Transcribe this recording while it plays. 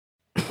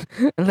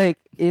Like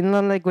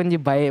like when you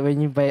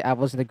buy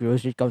apples in the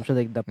grocery, it comes with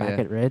like the Yeah.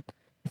 packet, right?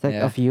 It's like a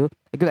Yeah. few.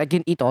 I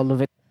can eat all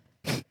of it.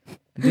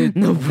 Dude,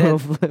 No that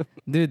problem.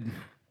 dude,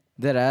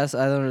 that ass.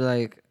 I don't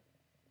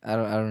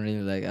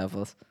really like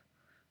apples.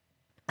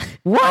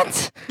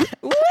 What?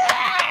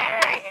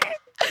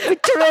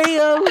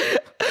 Betrayal.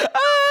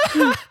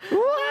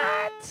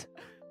 What?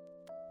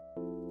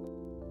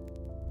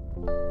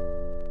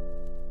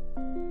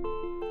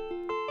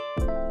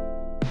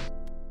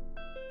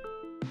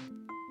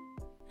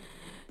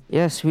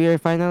 Yes, we are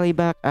finally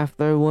back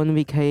after 1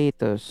 week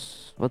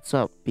hiatus. What's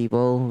up,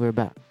 people? We're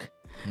back.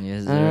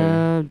 Yes,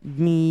 sir.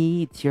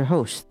 Me, it's your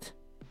host,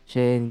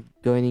 Shane,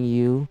 joining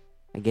you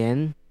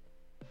again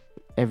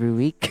every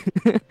week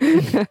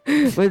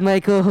with my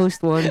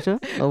co-host Wancho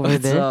over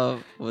What's there. up?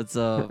 What's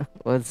up?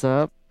 What's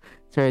up?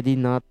 It's already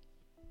not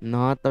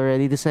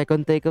already the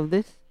second take of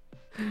this.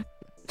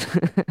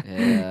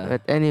 Yeah.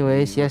 But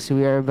anyways, yes,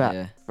 we are back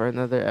Yeah. for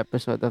another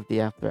episode of the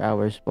After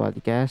Hours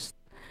podcast.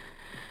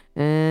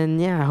 And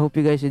yeah, I hope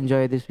you guys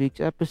enjoyed this week's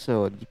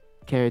episode.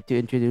 Care to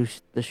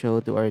introduce the show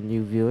to our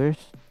new viewers?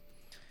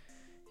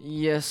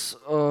 Yes,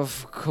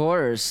 of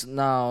course.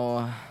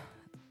 Now,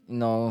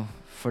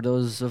 for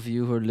those of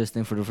you who are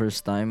listening for the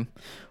first time,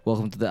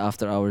 welcome to the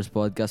After Hours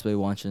podcast by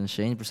Wanch and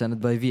Shane, presented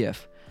by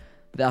VF.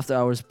 The After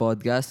Hours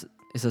podcast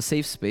is a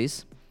safe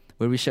space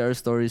where we share our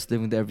stories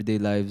living the everyday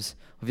lives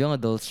of young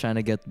adults trying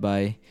to get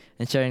by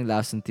and sharing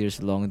laughs and tears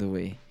along the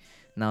way.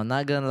 Now,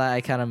 not gonna lie,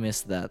 I kind of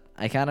miss that.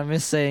 I kind of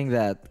miss saying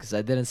that because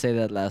I didn't say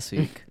that last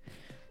week.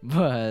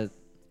 But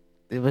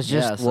It was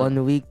yeah, just so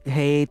 1 week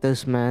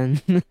hiatus,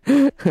 man.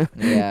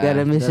 yeah,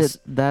 Gotta miss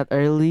it that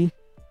early.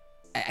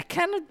 I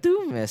kind of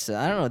do miss it.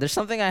 I don't know. There's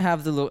something I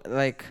have to look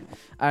like.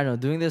 I don't know.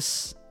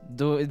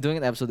 Doing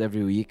an episode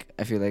every week.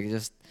 I feel like it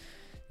just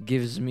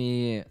gives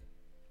me,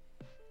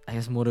 I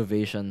guess,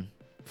 motivation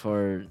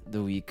for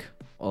the week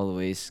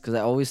always.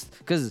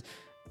 Because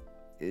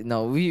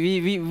no,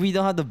 we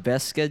don't have the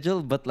best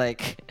schedule, but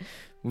like,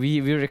 we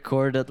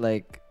record at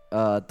like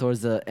towards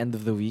the end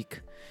of the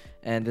week,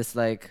 and it's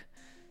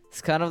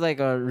kind of like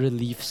a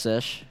relief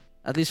sesh,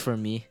 at least for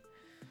me.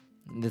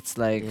 It's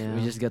like we Yeah.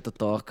 just get to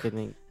talk. Can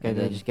And I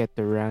then just get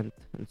the rant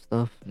and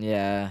stuff?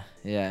 yeah,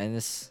 and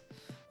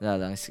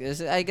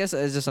I guess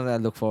it's just something I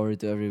look forward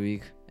to every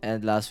week.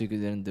 And last week we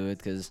didn't do it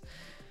because,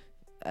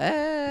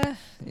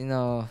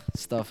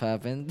 stuff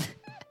happened.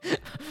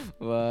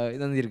 Well, you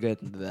don't need to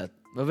get into that.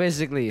 But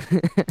basically,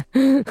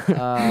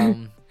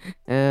 um,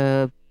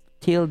 uh,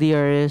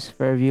 TLDRs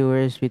for our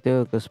viewers, we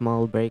took a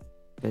small break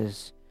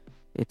because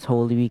it's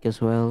Holy Week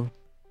as well.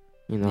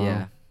 You know,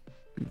 yeah,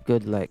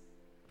 good like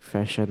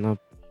freshen up,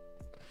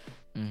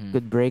 mm-hmm.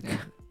 good break. Yeah.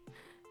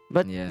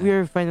 But Yeah.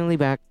 we're finally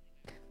back.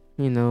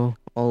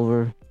 All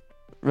were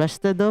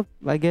rested up,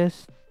 I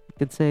guess you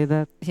could say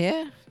that.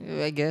 Yeah,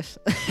 I guess.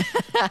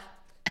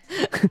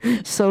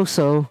 So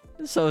So,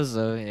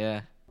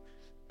 yeah.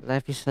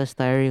 life is as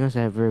tiring as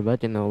ever,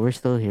 but we're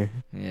still here.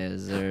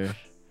 Yes, sir.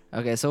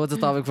 Okay, so what's the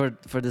topic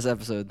for this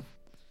episode?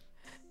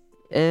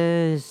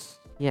 Is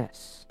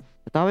yes.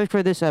 The topic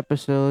for this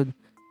episode,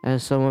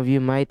 as some of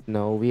you might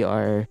know, we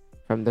are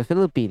from the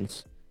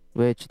Philippines,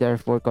 which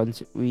therefore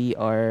we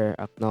are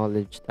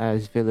acknowledged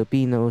as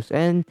Filipinos,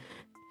 and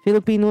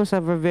Filipinos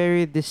have a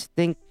very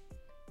distinct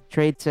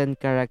traits and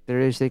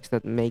characteristics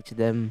that makes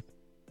them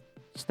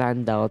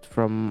stand out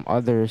from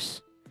others,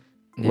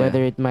 Yeah.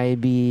 whether it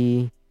might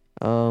be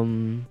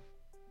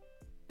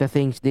the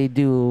things they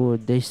do,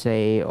 they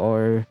say,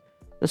 or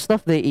the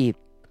stuff they eat.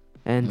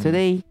 And Mm.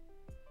 today,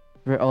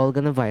 we're all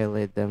gonna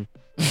violate them.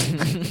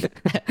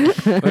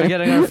 We're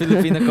getting our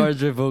Filipino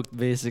cards revoked,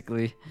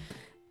 basically.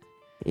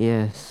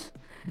 Yes.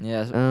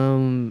 Yeah.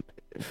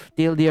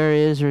 TLDR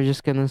is we're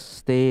just gonna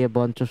say a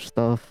bunch of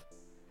stuff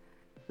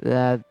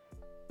that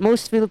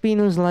most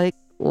Filipinos like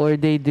or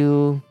they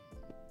do,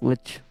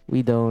 which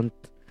we don't.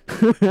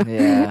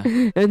 Yeah.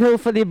 And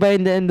hopefully by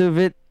the end of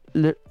it,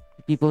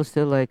 people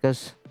still like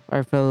us,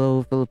 our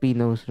fellow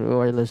Filipinos who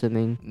are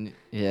listening.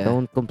 Yeah.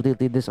 Don't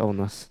completely disown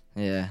us.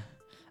 Yeah.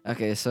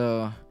 Okay,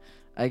 so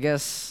I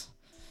guess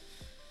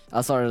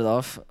I'll start it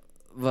off.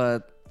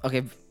 But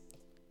okay,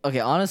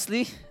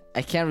 honestly,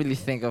 I can't really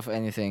think of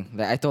anything.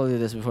 Like I told you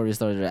this before we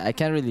started, right? I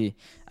don't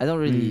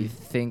really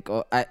think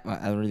or I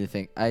don't really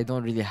think. I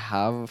don't really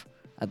have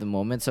at the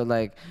moment. So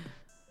like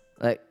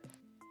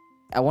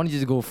I wanted you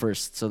to go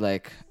first. So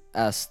like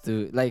as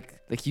to like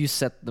you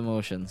set the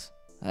motions.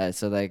 Alright,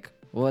 so like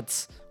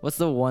what's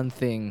the one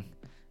thing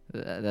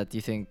that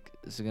you think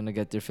is gonna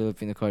get your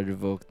Filipino card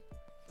revoked?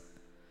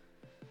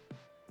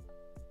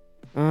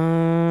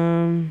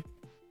 Um.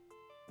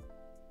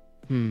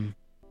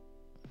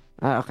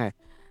 Okay.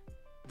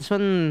 This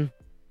one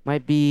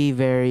might be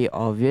very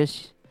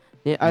obvious.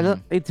 Yeah, I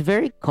don't. It's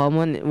very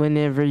common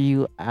whenever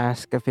you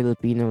ask a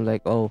Filipino,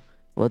 like, "Oh,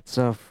 what's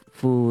a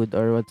food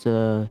or what's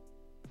a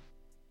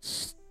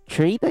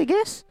street?" I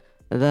guess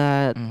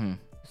that Mm-hmm.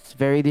 it's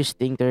very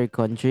distinct to your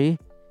country.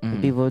 And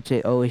people would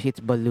say, "Oh, it's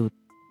balut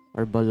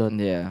or balot."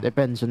 Yeah.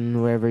 Depends on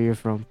wherever you're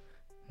from.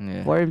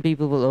 Yeah. Foreign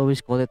people will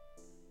always call it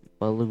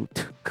balut.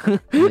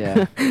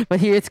 Yeah. But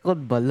here it's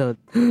called balut.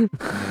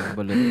 Yeah,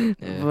 balut.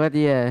 Yeah. But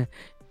yeah,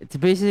 it's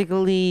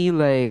basically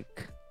like,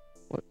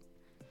 what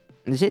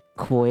is it?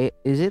 Quail?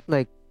 Is it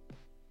like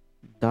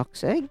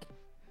duck's egg?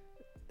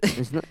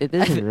 It's not. It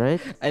I, isn't, th-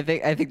 right?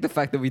 I think the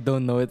fact that we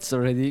don't know it's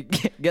already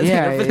getting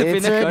Yeah, a it's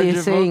Filipino card already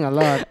saying revoked. a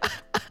lot.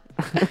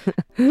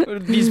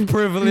 These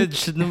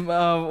privileged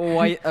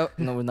white,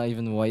 no, not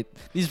even white.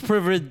 These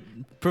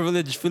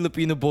privileged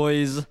Filipino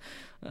boys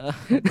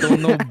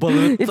don't know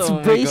balut. It's Oh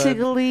my god.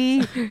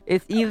 basically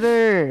it's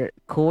either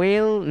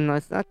quail. No,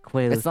 it's not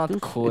quail. It's not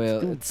It's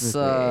quail. too It's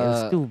big.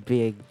 It's too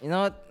big. you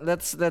know what?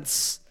 Let's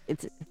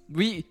It's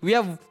we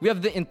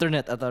have the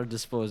internet at our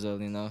disposal.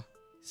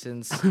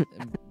 Since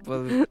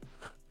well,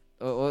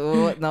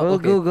 what now? we'll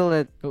Okay, Google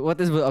it.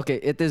 what is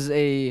okay?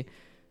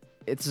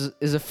 It's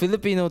a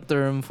Filipino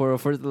term for a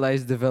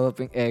fertilized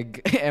developing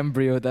egg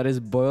embryo that is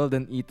boiled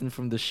and eaten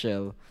from the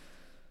shell.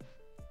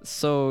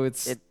 So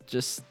it's It-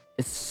 just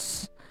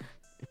It's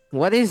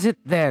what is it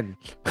then?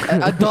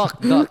 a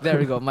duck. Duck. There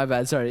we go. My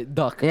bad. Sorry,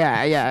 duck.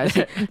 Yeah.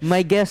 See,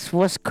 my guess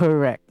was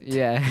correct.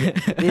 Yeah.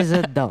 It is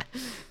a duck.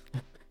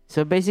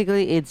 So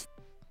basically, it's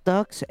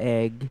duck's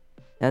egg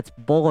that's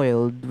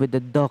boiled with the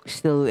duck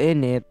still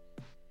in it.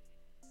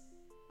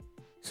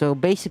 So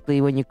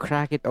basically, when you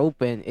crack it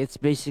open, it's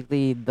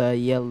basically the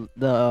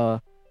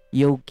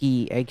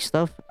yolky egg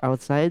stuff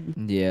outside,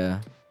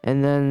 Yeah.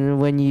 and then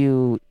when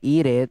you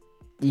eat it,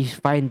 you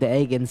find the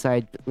egg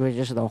inside, which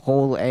is the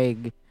whole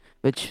egg,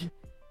 which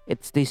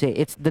they say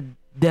it's the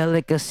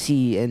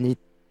delicacy and it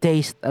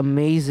tastes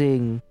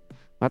amazing.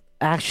 But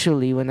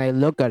actually, when I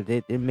look at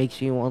it, it makes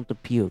me want to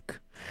puke.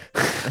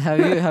 Have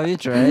you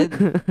tried?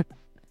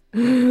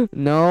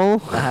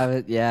 No. I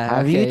haven't. Yeah.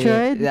 Have you okay,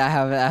 tried? Yeah,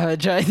 I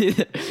haven't tried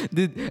it,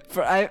 dude.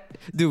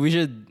 We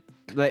should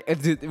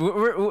dude.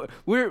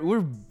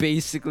 We're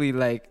basically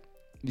like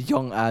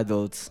young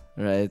adults,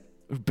 right?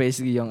 We're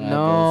basically young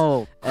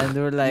adults, No. and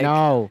we're like,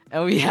 No.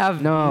 and we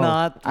have No.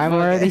 not. I'm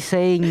already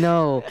saying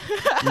no.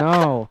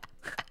 No.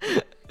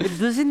 It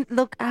doesn't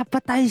look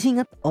appetizing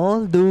at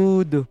all,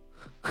 dude.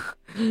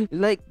 Dude,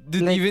 like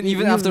even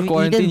you've after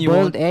quarantine, eaten you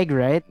boiled won't. egg,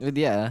 right? But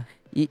yeah,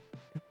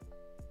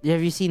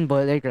 Have you seen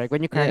boiled egg? Like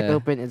when you crack it Yeah.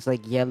 open, it's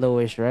like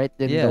yellowish, right?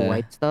 Then the Yeah.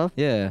 white stuff,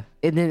 yeah,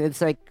 and then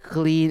it's like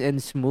clean and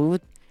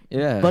smooth.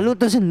 yeah. Balut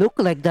doesn't look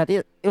like that.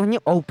 When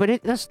you open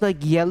it, it's like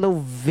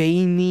yellow,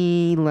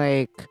 veiny,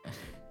 like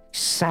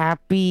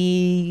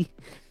sappy,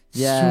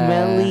 Yeah.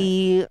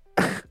 smelly.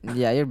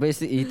 Yeah, you're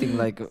basically eating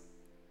like.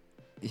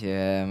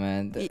 Yeah,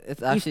 man. It's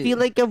You actually. feel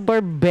like a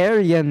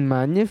barbarian,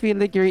 man. You feel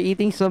like you're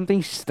eating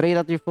something straight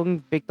out your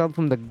phone, picked up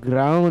from the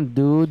ground,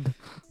 dude.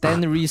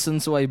 10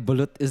 reasons why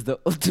balut is the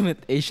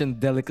ultimate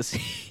Asian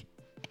delicacy.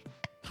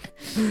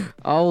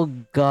 Oh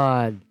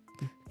God,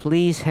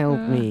 please help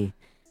Uh. me.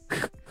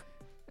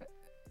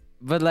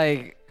 But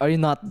like, are you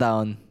not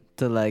down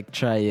to like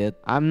try it?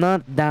 I'm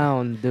not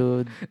down,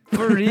 dude.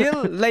 For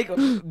real? Like,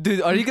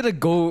 dude, are you gonna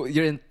go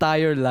your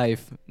entire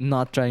life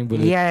not trying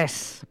balut?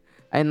 Yes,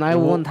 and I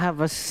Wo- won't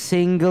have a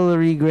single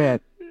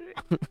regret.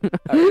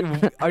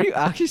 Are you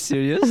actually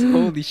serious?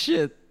 Holy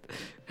shit.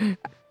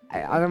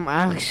 I'm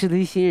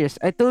actually serious.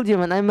 I told you,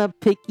 man, I'm a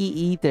picky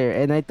eater,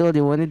 and I told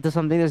you when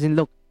something doesn't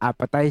look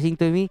appetizing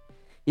to me,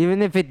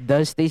 even if it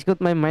does taste good,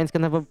 my mind's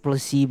gonna have a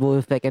placebo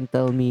effect and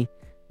tell me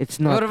it's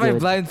not What if I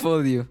good.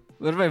 blindfold you?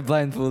 What if I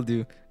blindfold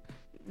you?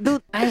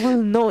 Dude, I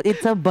will know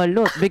it's a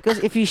balut because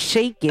if you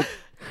shake it,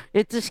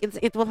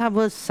 it will have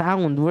a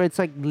sound where it's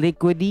like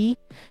liquidy,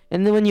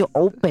 and then when you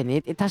open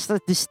it, it has a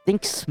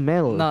distinct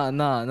smell. No,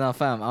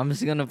 fam. I'm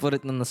just gonna put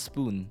it on a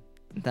spoon.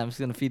 And I'm just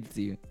gonna feed it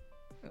to you.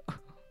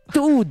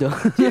 Dude,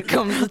 Here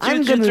comes the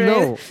I'm choo-choo gonna train.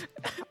 know.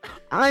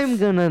 I'm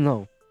gonna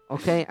know.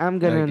 Okay, I'm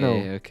gonna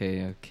know.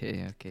 Okay.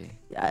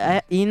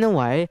 You know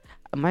why?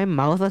 My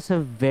mouth has a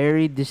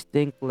very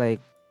distinct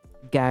like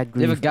gag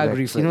You have a gag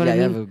reflex. reflex. You know what Yeah, I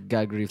you mean? have a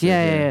gag reflex.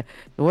 Yeah.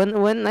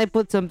 When I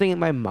put something in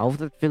my mouth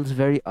that feels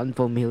very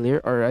unfamiliar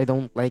or I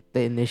don't like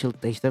the initial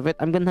taste of it,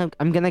 I'm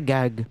gonna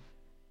gag.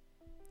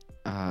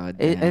 Ah,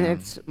 And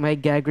it's my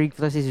gag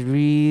reflex is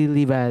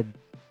really bad.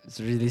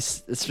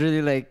 it's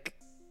really like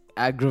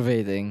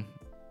aggravating.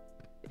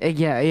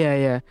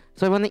 Yeah.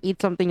 So when I eat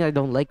something I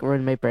don't like, or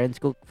when my parents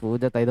cook food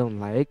that I don't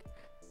like,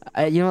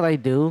 you know what I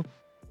do?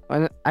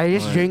 I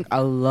just What? drink a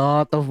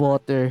lot of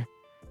water.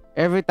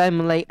 Every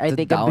time like I To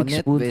take a down big it,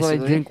 spoonful, I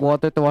basically? drink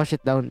water to wash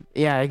it down.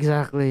 Yeah,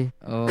 exactly.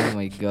 Oh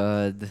my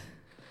god.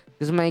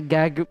 Because my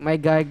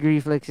gag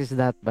reflex is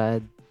that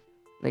bad.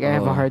 Like I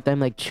have a Oh. hard time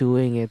like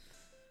chewing it.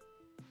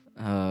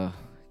 Oh,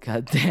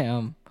 god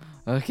damn.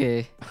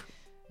 Okay.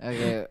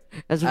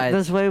 That's I-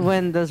 that's why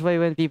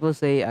when people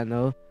say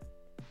ano,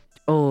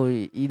 oh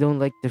you don't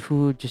like the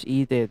food, just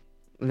eat it.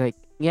 Like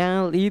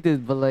yeah, I'll eat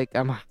it, but like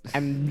I'm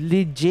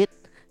legit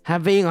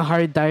having a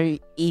hard time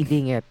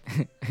eating it.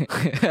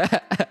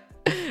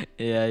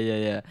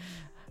 yeah.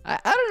 I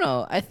don't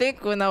know. I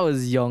think when I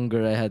was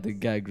younger, I had the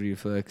gag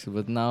reflex,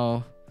 but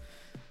now,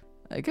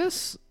 I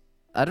guess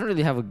I don't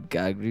really have a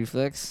gag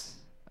reflex.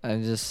 I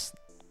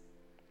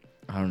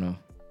don't know.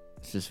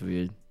 It's just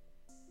weird.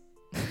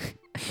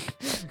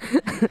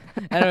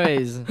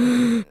 Anyways,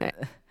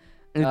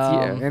 It's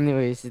your, um,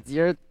 anyways, it's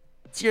your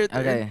turn.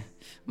 okay,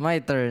 my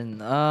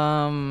turn.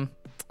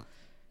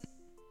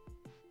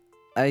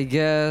 I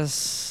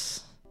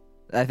guess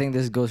I think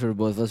this goes for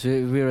both of us.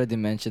 We already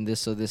mentioned this,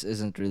 so this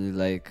isn't really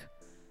like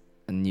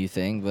a new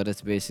thing, but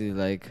it's basically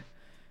like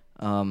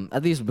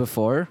at least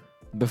before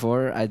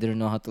I didn't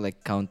know how to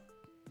like count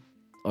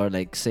or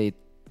like say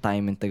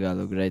time in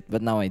Tagalog, right?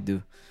 But now I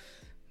do.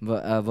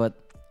 But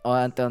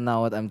until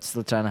now, what I'm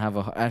still trying to have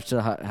I'm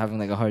still having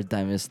like a hard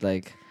time is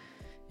like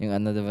yung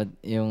ano diba,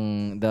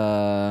 yung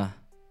the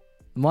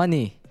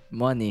money,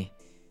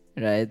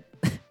 right?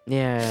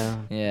 Yeah.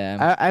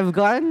 Yeah, I've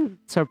gotten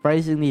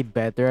surprisingly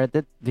better at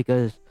it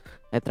because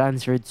I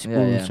transferred yeah,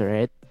 yeah, schools,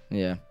 right?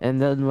 yeah,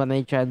 And then when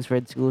I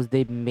transferred schools,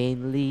 they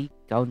mainly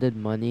counted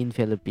money in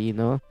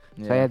Filipino.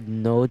 So I yeah, had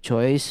no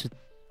choice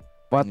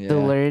but to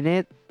yeah, learn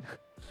it.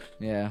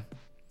 yeah.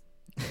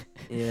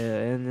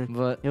 Yeah, and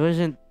But it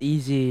wasn't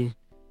easy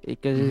mhm.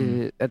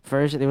 because at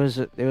first it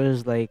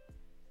was like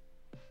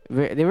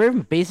they were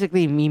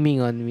basically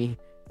memeing on me.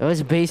 That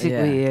was Yeah,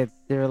 basically it.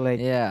 They were like,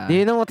 "Do yeah,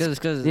 you know what's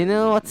cause do you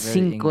know what's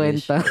very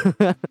English.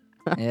 50?"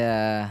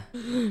 Yeah,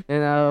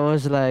 And I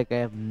was like,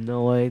 I have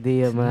no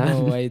idea, no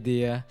man.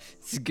 idea.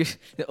 It's good.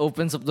 It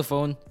opens up the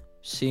phone.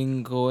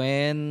 50.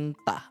 Mm.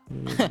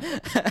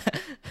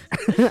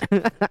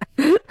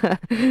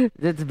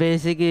 That's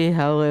basically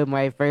how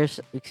my first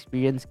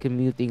experience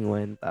commuting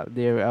went out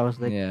there. I was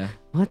like, Yeah.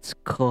 what's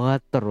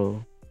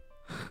cuatro?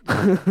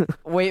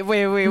 Wait.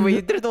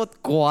 You didn't know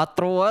what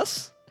cuatro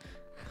was?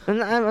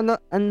 And I'm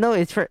not, and no,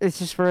 it's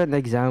just for an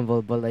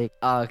example, but like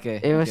Ah, okay,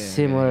 it was okay.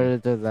 similar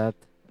to that.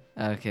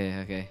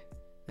 Okay.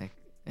 Like,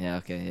 yeah,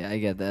 okay, yeah, I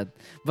get that.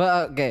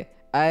 But okay,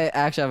 I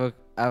actually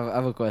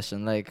have a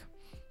question. Like,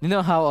 you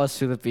know how us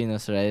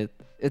Filipinos, right?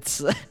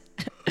 It's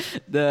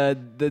the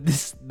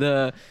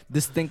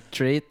distinct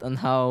trait on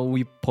how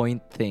we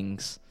point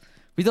things.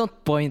 We don't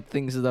point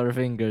things with our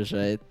fingers,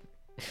 right?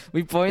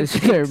 We point It's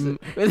their, things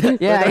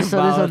with yeah, I our saw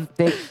this mouth. on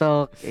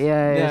TikTok.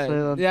 Yeah, I saw Yeah,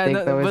 it on yeah, no,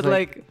 TikTok. It's but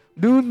like, like,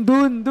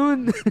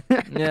 dun.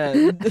 yeah,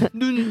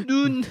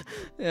 dun.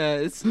 Yeah,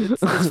 it's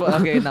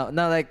okay now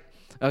like,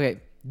 okay,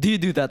 do you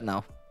do that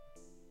now?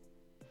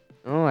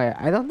 Oh,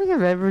 I don't think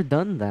I've ever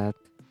done that.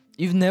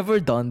 You've never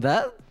done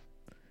that?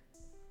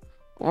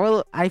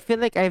 Well, I feel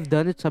like I've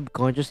done it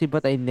subconsciously,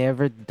 but I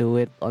never do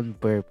it on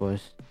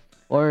purpose.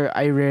 Or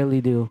I rarely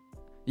do.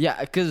 Yeah,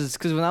 cause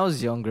when I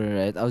was younger,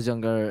 right? I was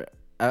younger.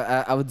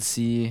 I would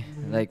see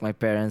Mhm. like my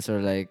parents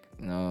or like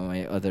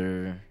my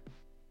other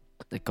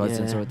like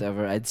cousins or Yeah.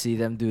 whatever. I'd see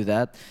them do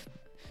that,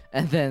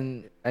 and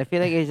then I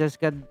feel like it's just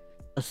got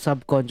a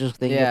subconscious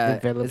thing that yeah,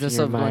 it's develops a in your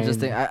subconscious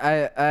thing.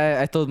 mind.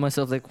 I told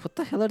myself like, what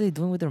the hell are they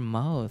doing with their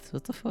mouth?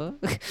 What the fuck?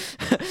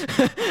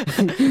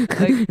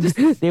 Like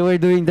just They were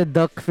doing the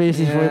duck face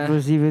before it yeah.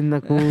 was even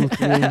a cool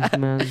thing,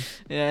 man.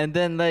 Yeah, and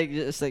then like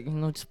just like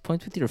just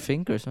point with your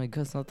fingers. My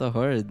God, it's not that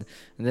hard.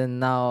 And then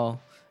now,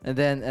 and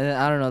then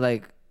I don't know,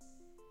 like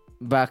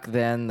back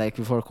then, like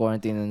before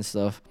quarantine and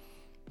stuff,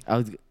 I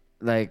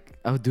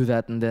would do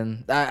that, and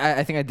then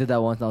I think I did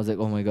that once, and I was like,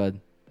 oh my God,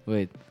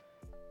 wait,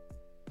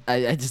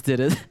 I just did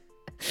it,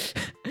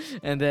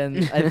 and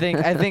then I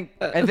think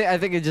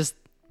it just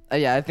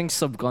yeah, I think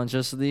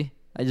subconsciously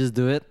I just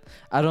do it.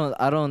 I don't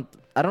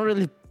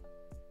really,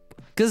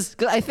 cause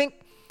I think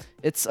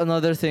it's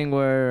another thing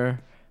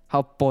where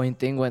how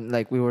pointing when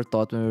like we were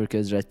taught when we were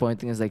kids, right?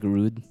 Pointing is like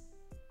rude.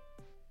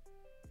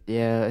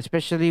 Yeah,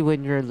 especially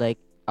when you're like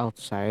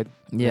outside,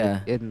 like Yeah.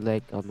 in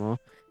like I don't know,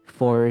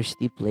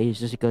 foresty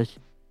places. Because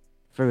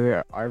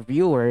for our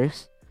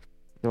viewers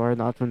who are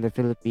not from the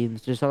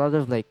Philippines, there's a lot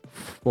of like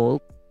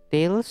folk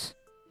tales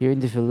here in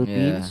the Yeah.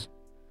 Philippines.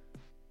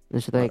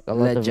 There's like a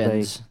lot of like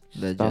Legends.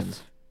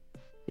 stuff.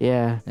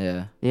 Yeah,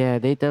 Yeah. yeah.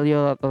 They tell you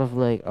a lot of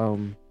like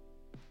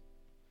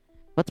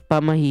what's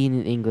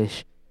pamahin in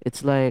English?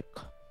 It's like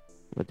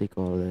what they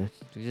call this.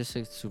 Did you just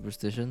say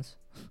superstitions?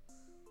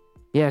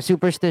 Yeah,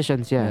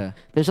 superstitions. Yeah, Yeah.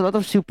 there's a lot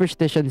of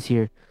superstitions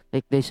here.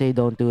 Like they say,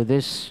 don't do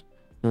this,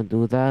 don't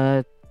do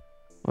that.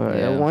 Or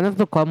Yeah. one of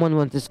the common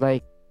ones is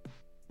like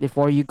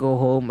before you go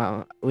home,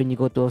 when you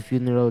go to a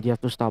funeral, you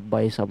have to stop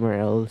by somewhere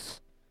else.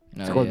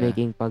 It's Oh called yeah.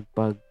 making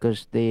pagpag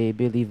because they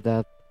believe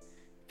that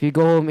if you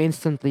go home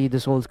instantly,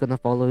 the soul's gonna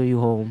follow you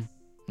home.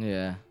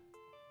 Yeah.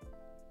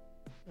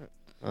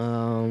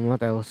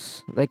 What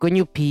else? Like when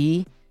you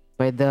pee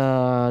by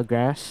the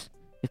grass,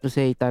 you have to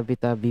say tabi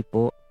tabi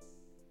po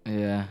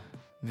Yeah.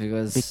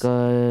 Because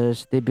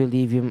because they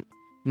believe you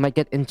might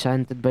get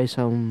enchanted by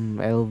some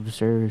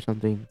elves or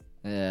something,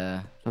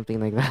 yeah.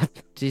 something like that.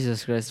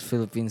 Jesus Christ,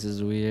 Philippines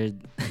is weird.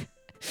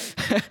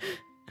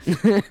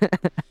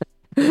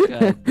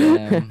 God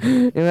damn.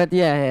 But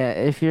yeah,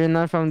 if you're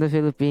not from the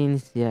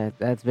Philippines, yeah,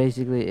 that's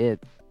basically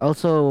it.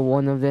 Also,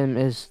 one of them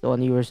is the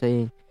one you were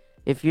saying.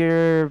 If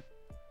you're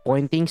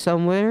pointing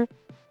somewhere,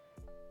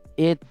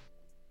 it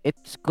it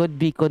could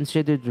be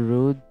considered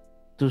rude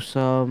to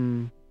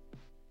some,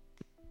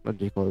 what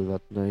do you call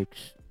that, like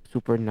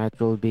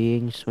supernatural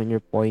beings when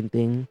you're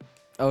pointing,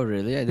 Oh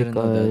really? I didn't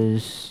know that.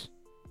 because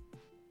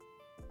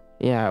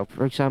Yeah,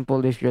 for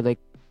example, if you're like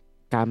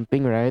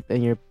camping, right,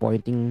 and you're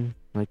pointing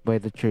like by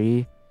the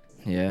tree,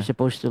 Yeah. you're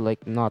supposed to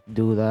like not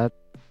do that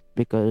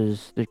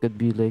because there could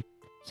be like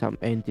some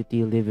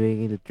entity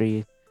living in the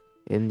tree,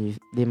 and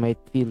they might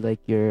feel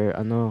like you're,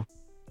 I know,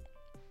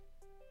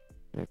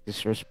 like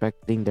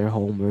disrespecting their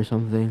home or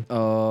something.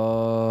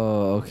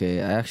 Oh,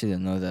 okay. I actually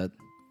didn't know that.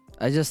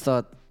 I just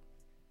thought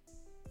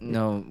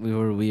no, we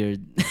were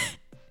weird.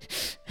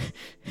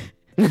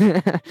 So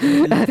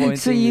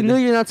Pointing you with knew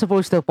you're not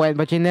supposed to point,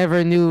 but you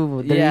never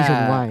knew the reason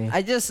yeah, why.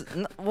 I just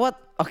what?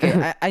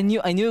 Okay, I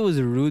knew it was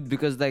rude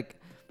because like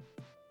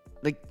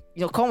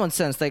common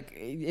sense. Like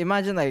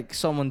imagine like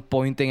someone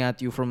pointing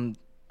at you from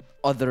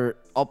other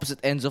opposite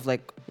ends of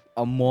like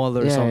a mall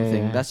or Yeah,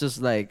 something. yeah, That's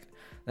just like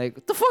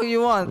what the fuck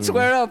you want? yeah.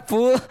 Square up,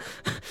 fool.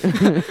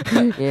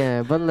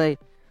 Yeah, but like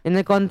in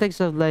the context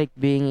of like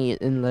being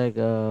in like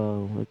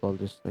what do you call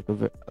this, like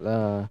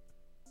a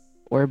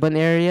urban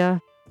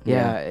area,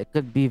 Yeah, yeah, it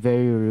could be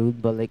very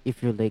rude. But like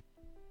if you're like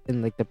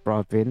in like the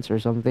province or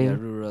yeah, something,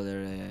 rural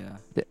area. Yeah.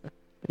 the,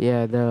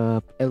 yeah,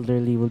 the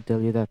elderly will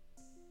tell you that.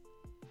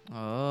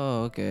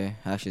 Oh, okay.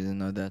 I actually didn't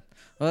know that.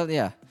 Well,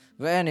 yeah.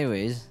 But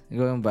anyways,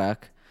 going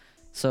back.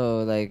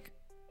 So like,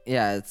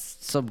 yeah, it's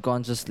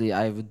subconsciously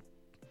I don't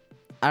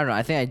know.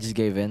 I think I just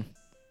gave in.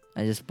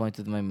 I just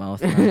pointed my mouth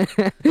now.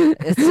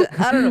 It's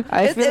I don't know.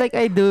 I feel like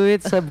I do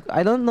it.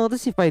 I don't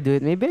notice if I do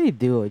it. Maybe I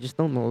do. I just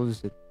don't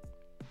notice it.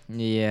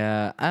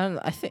 Yeah. I don't.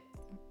 I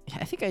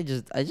think I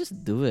just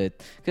do it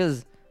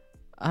because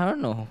I don't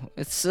know.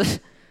 It's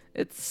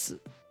it's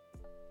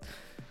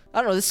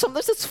I don't know.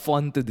 Sometimes it's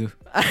fun to do.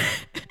 I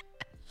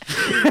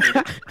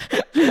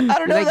don't You know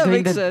if like that doing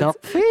makes the sense. duck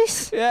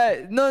face?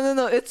 Yeah,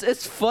 no.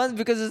 It's fun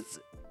because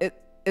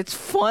it's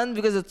fun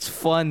because it's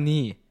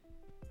funny.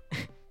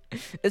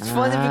 It's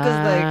funny because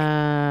like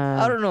I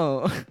Ah, don't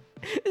know.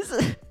 It's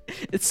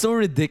it's so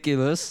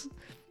ridiculous,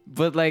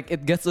 but like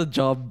it gets the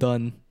job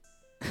done.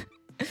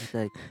 it's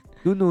like,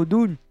 dun, dun,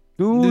 Dun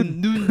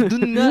dun. dun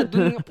dun nga,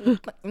 dun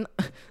nga.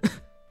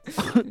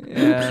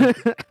 Yeah.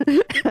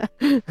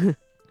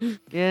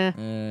 Yeah,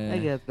 I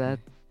Uh, get that.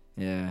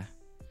 yeah.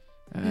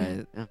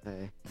 Alright.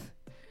 Okay.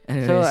 So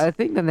Anyways. I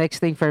think the next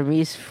thing for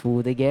me is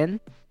food again,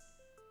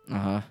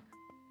 Uh-huh.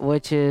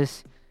 which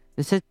is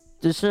there's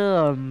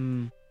a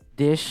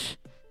dish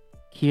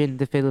here in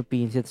the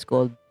Philippines. It's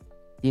called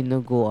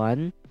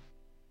dinuguan.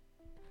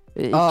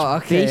 It's Oh,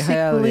 okay.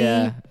 Hell basically,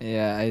 yeah.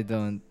 Yeah, I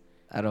don't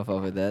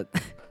fuck with that.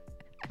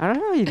 I don't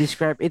know how you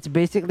describe. It's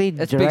basically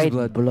It's pig's dried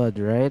blood. blood,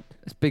 right?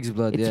 It's pig's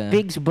blood, It's yeah.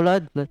 pig's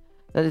blood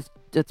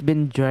that's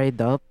been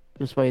dried up.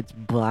 That's why it's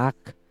black.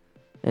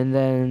 And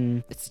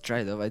then It's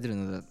dried up. I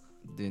didn't know that.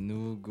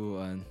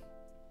 Dinuguan.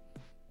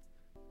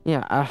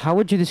 yeah, how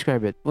would you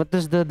describe it? What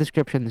does the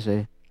description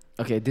say?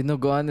 Okay,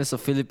 dinuguan is a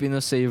Filipino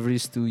savory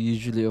stew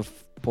usually of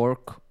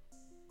pork,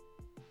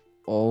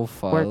 Pork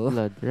offal,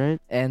 blood, right?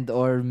 and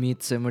or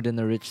meat simmered in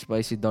a rich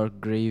spicy dark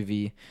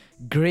gravy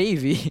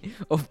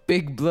of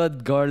pig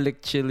blood,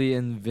 garlic, chili,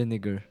 and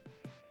vinegar.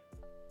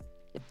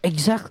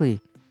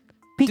 Exactly.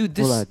 Pig Dude,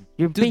 this blood.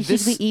 You're dude,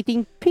 basically this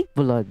eating pig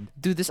blood.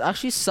 dude, this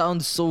actually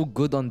sounds so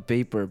good on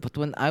paper, but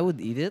when I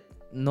would eat it,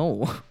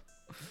 no.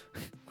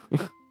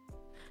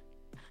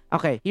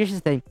 Okay, here's the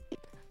thing.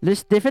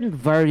 There's different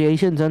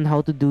variations on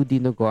how to do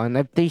dinuguan.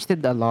 I've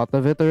tasted a lot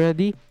of it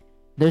already.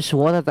 There's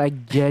one that I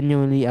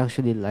genuinely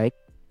actually like.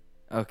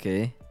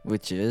 Okay,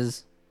 which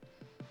is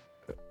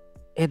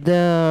It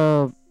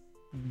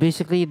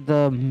basically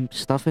the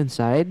stuff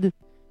inside,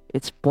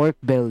 it's pork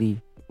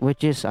belly,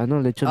 which is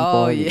ano lechon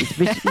oh kawali. yeah, It's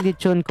basically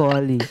lechon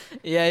kawali,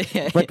 yeah.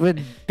 but with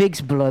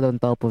pig's blood on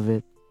top of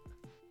it.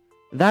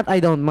 That I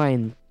don't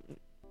mind.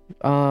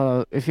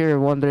 If you're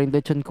wondering,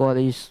 lechon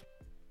kawali is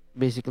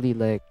basically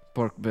like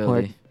Pork pork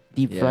belly.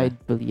 deep Yeah. fried,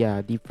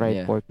 yeah, deep fried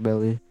Yeah. pork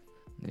belly.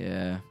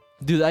 Yeah,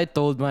 dude, I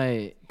told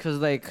cause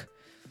like,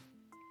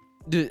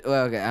 dude,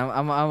 well, okay,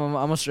 I'm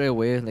gonna stray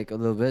away like a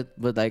little bit,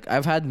 but like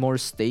I've had more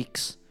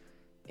steaks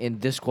in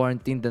this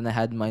quarantine than I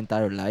had my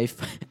entire life,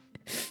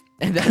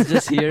 and that's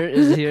just here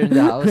in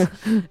the house,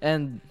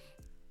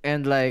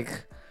 and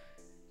like,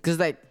 cause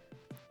like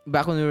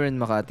back when we were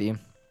in Makati,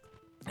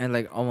 and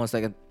like almost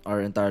like our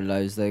entire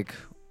lives, like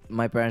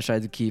my parents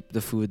tried to keep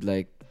the food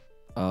like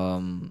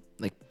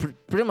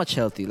pretty much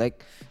healthy.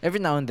 Like every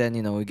now and then,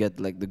 we get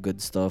like the good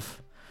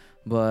stuff,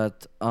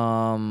 but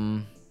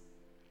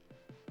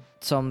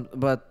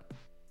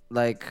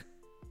like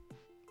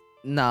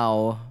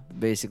now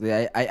basically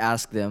I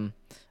ask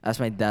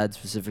my dad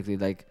specifically,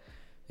 like,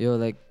 yo,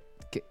 like,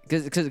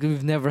 because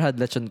we've never had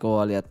lechon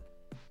kawali at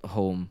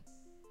home,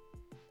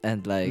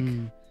 and like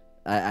Mm.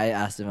 I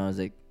asked him, I was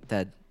like,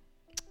 Dad,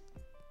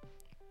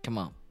 come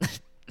on.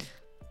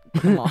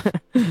 Come on.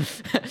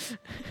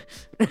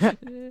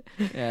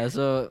 Yeah,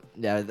 so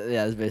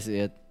that's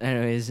basically it.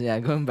 Anyways, yeah,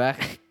 going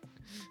back.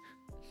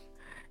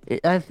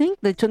 I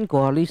think lechon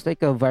kawali is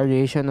like a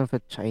variation of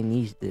a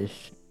Chinese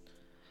dish,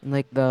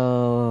 like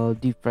the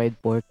deep fried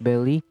pork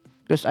belly.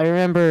 Because I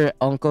remember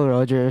Uncle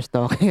Roger is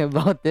talking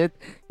about it.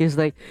 He's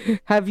like,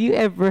 "Have you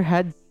ever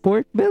had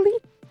pork belly?"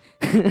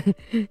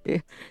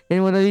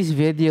 In one of these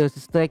videos,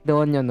 it's like the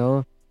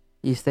one,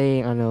 he's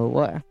saying,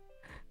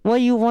 why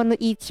you wanna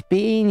eat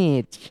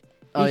spinach?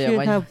 Oh You yeah, should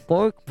my have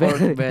pork pork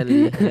belly.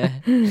 belly.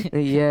 Yeah.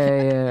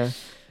 Yeah,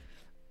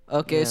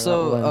 Okay, yeah, that so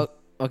one.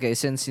 okay,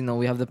 since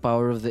we have the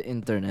power of the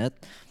internet,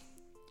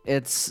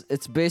 it's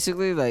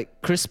basically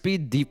like crispy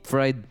deep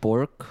fried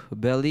pork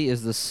belly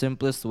is the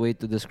simplest way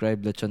to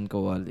describe lechon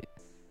kawali.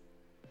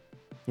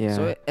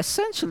 So Yeah,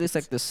 essentially, it's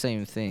it's like the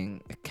same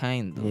thing,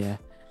 kind of. yeah,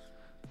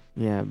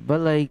 yeah.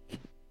 But like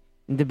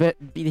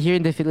here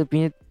in the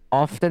Philippines, it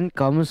often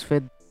comes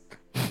with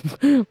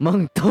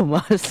Mang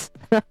Tomas.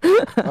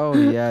 Oh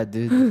yeah,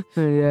 dude. Dude,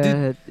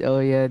 Yeah. Oh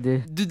yeah,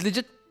 dude. dude,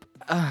 legit.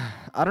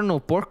 I don't know,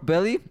 pork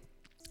belly.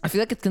 I feel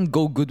like it can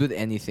go good with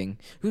anything.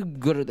 You could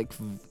go to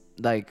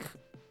like,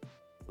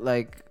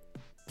 like,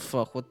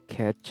 fuck. What?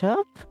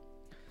 Ketchup?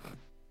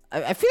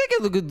 I feel like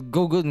it would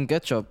go good in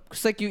ketchup.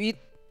 Cause like you eat,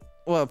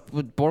 well,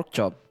 with pork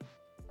chop.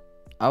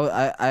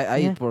 I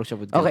Yeah. eat pork chop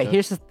with Okay, ketchup.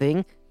 here's the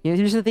thing.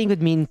 Here's the thing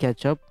with me and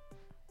ketchup.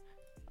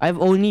 I've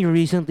only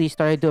recently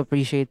started to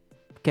appreciate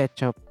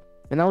ketchup.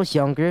 When I was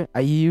younger,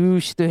 I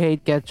used to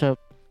hate ketchup.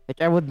 Like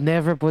I would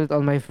never put it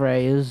on my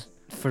fries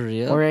For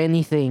real? or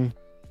anything.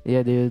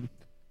 Yeah, dude.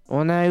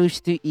 When I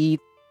used to eat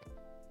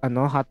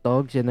hot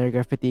dogs in our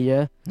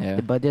cafeteria, Yeah.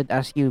 the buddy would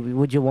ask you,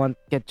 would you want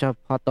ketchup,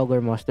 hot dog, or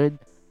mustard?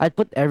 I'd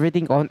put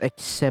everything on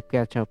except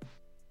ketchup.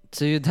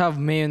 So you'd have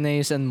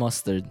mayonnaise and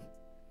mustard.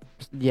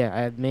 Yeah,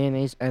 I had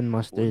mayonnaise and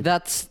mustard.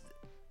 That's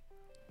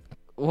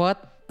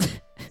what?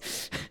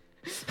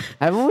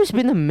 I've always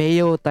been a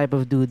mayo type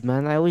of dude,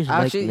 man. I always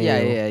liked Actually, yeah,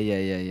 mayo. yeah, yeah,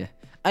 yeah, yeah.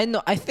 I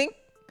know. I think.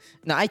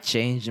 No, I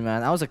changed,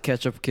 man. I was a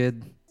ketchup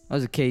kid. I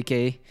was a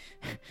KK.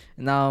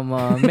 Now I'm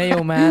a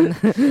mayo man.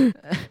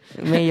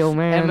 Mayo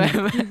man.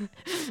 MM.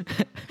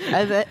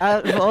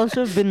 I've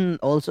also been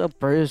a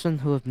person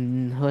who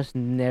has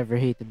never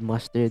hated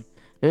mustard.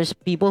 There's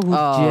people who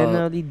Oh,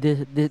 generally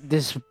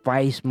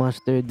despise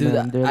mustard, dude,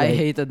 man. They're I like,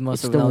 hated it's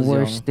mustard the when I was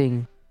worst young. thing.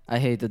 I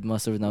hated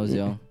mustard when I was Yeah.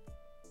 young.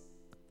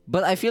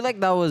 But I feel like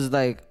that was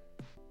like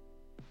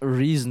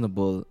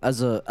reasonable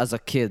as a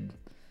kid.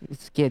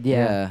 It's kid,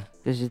 yeah.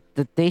 Because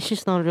the taste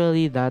is not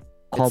really that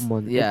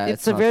common. Yeah,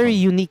 It's it's a not very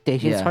common. unique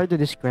taste. It's Yeah. hard to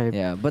describe.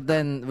 Yeah. But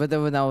then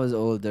when I was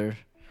older,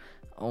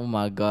 oh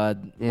my god,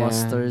 Yeah.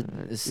 mustard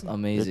is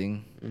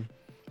amazing.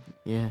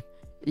 Yeah.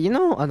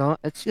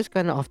 It's just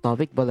kind of off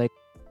topic, but like,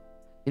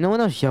 when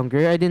I was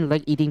younger, I didn't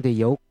like eating the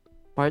yolk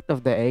part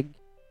of the egg.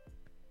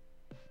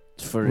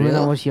 For When I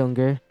real? was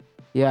younger.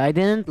 Yeah, I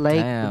didn't like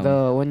Damn.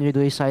 the when you're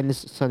doing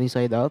sunny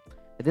side up.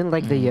 I didn't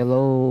like the Mhm.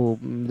 yellow,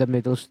 the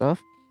middle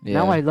stuff.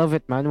 Yeah. Now I love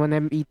it, man. When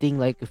I'm eating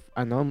like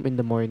in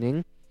the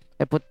morning,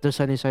 I put the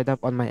sunny side up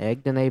on my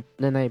egg. Then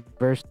I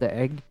burst the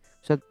egg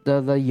so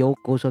the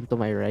yolk goes onto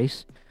my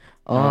rice.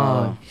 Oh.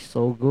 Oh,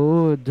 so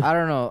good. I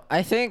don't know.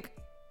 I think,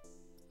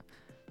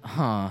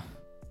 huh?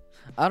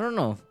 I don't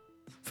know.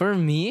 For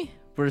me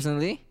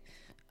personally,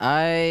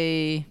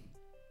 I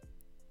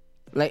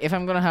like if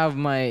I'm gonna have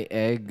my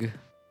egg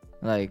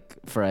like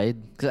fried,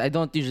 because I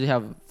don't usually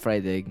have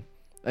fried egg.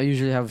 I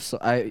usually have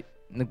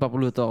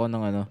nagpapuluto ako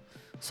ng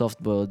soft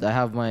boiled. I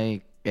have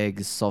my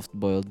eggs soft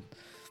boiled.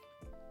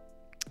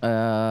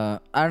 I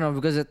don't know,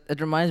 because it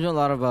reminds me a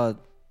lot about,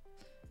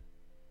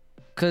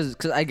 cause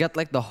I get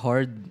like the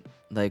hard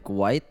like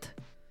white,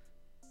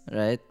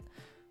 right?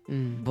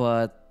 Mm.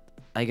 But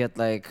I get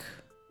like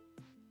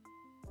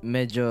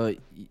medyo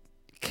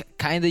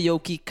kind of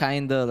yolky,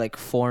 kind of like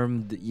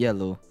formed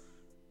yellow,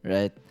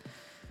 right?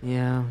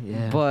 Yeah,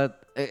 yeah. But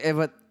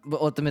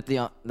ultimately,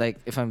 like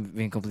if I'm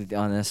being completely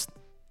honest,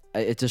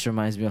 it just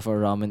reminds me of a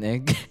ramen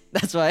egg.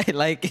 That's why I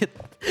like it.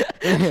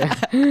 Yeah,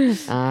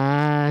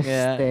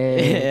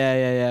 Stay.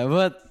 yeah.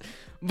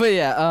 But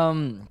yeah.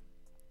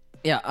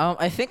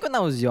 I think when I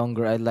was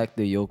younger, I liked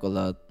the yolk a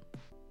lot,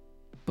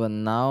 but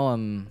now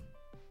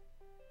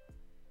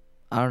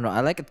I don't know. I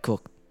like it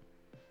cooked.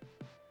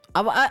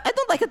 I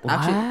don't like it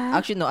actually. What?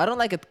 Actually, no, I don't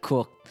like it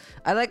cooked.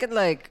 I like it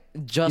like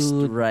just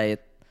Dude. right,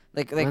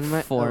 like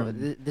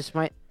formed. This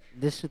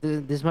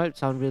might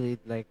sound really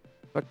like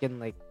fucking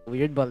like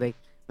weird, but like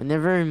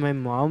whenever my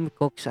mom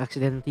cooks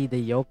accidentally the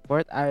yolk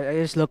part, I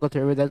just look at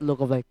her with that look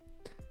of like,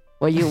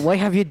 why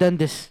have you done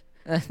this?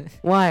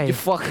 Why? You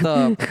fucked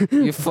up.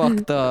 You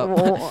fucked up.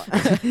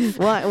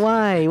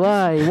 Why?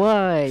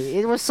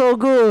 It was so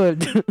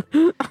good.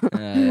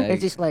 Uh,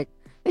 It's just like,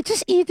 I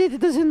just eat it.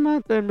 It doesn't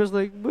matter. I'm just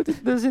like, but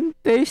it doesn't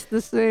taste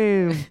the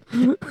same.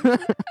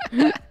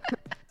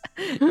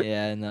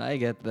 yeah, no, I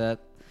get that.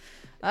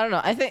 I don't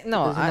know. I think It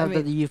no. doesn't I have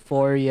mean, the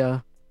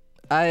euphoria.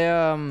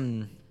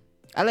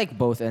 I like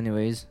both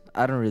anyways.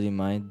 I don't really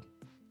mind.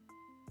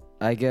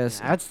 I guess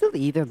I'd still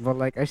eat it, but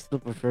like I still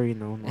prefer,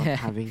 not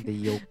having the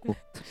yolk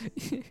cooked.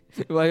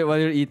 while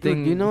you're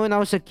eating. Dude, when I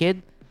was a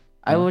kid,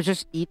 I Huh? would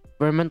just eat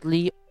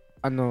permanently.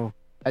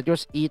 I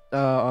just eat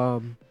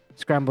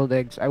scrambled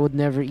eggs. I would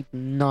never eat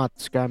not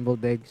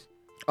scrambled eggs.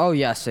 Oh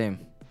yeah, same.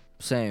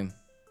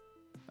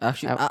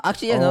 Actually, I've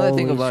actually, yeah. Now that I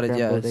think always about it,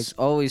 yeah, scrambled it's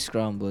always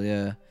scrambled.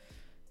 Yeah,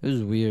 it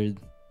was weird.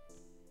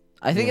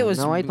 I think Yeah, it was.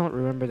 Now I don't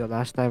remember the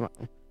last time.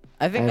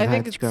 I've I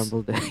think had it's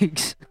scrambled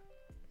eggs.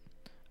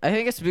 I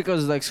think it's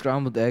because like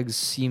scrambled eggs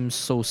seem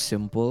so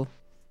simple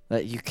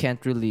that you can't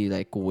really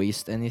like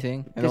waste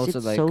anything, and Because also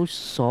it's like so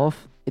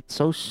soft. It's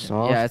so yeah,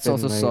 soft it's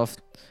also and like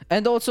soft,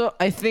 and also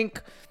I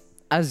think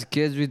as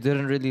kids we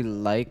didn't really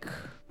like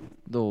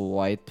the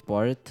white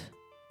part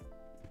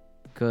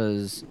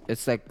because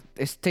it's like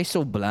it tastes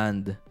so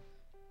bland.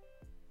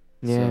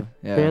 yeah, So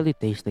yeah, barely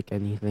tastes like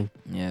anything.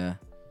 yeah.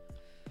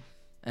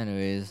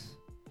 Anyways,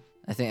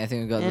 I think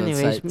we got a little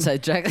Anyways,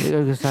 sidetracked.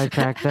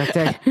 sidetrack,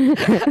 sidetrack.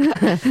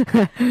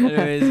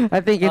 Anyways,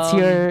 I think it's um,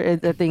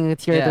 I think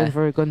it's your turn yeah.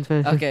 for a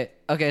confession.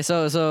 Okay.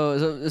 So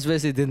it's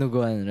basically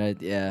dinuguan, right?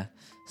 Yeah.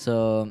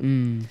 So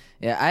Mm.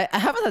 yeah, I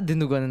haven't had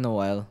dinuguan in a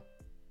while.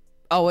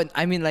 Oh, and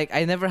I mean, like,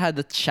 I never had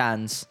the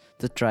chance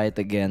to try it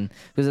again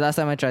because the last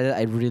time I tried it,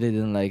 I really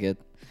didn't like it,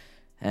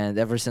 and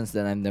ever since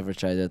then, I've never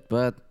tried it.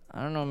 But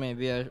I don't know,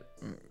 maybe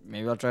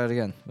I'll try it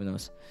again. Who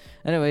knows?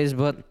 Anyways,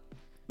 but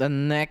the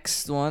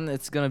next one,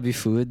 it's gonna be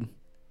food.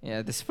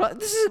 Yeah, this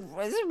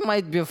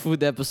might be a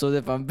food episode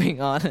if I'm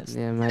being honest.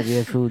 Yeah, might be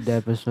a food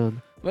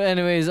episode. But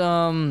anyways,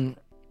 I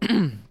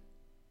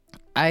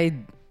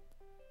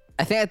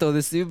I think I told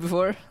this to you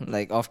before,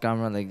 like off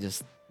camera, like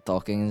just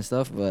talking and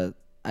stuff. But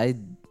I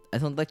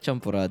don't like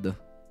champurrado.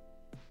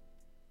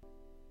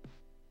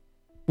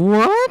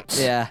 What?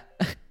 Yeah.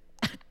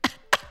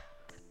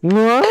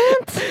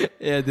 What?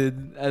 Yeah,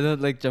 dude. I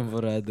don't like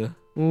champurrado.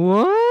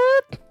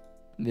 What?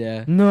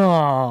 Yeah.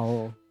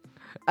 No.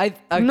 I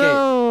okay.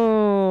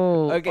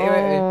 No. Okay,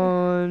 wait.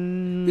 Oh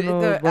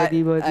no,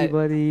 buddy.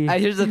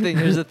 Here's the thing.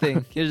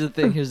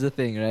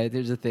 Right?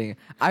 Here's the thing.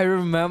 I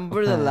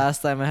remember the Okay.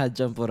 last time I had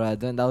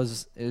champurrado, and it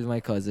was my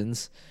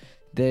cousins.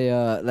 They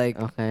like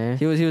Okay.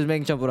 he was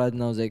making champurrado,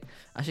 and I was like,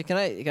 actually, can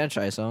I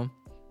try some?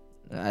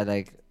 I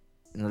like,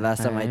 the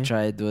last time I Okay.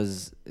 tried it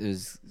was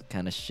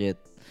kind of shit.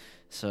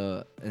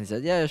 So and he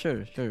said, yeah,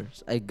 sure. So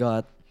I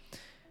got,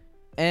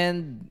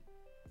 and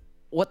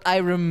what I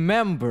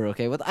remember,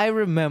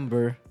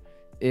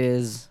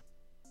 is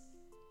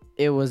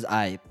it was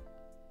I.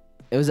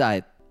 It was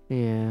I.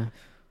 Yeah.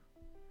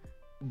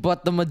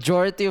 But the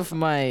majority of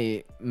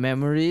my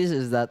memories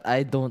is that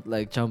I don't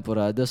like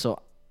champurrado. So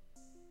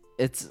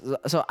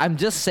I'm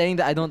just saying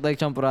that I don't like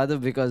champurrado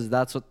because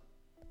that's what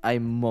I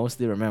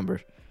mostly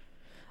remember.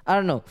 I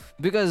don't know,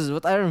 because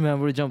what I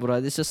remember with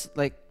champurrado is just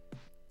like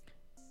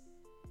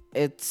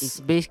It's it's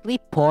basically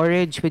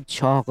porridge with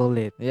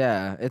chocolate.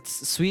 yeah,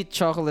 it's sweet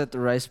chocolate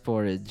rice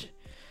porridge.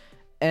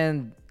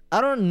 And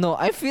I don't know,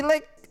 I feel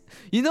like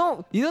you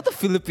know the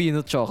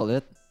Filipino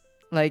chocolate?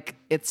 Like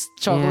it's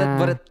chocolate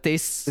but Yeah. it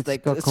tastes It's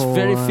like it's cocoa.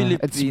 very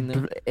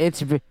Filipino.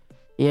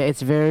 Yeah,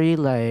 it's very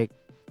like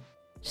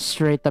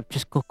straight up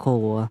just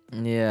cocoa.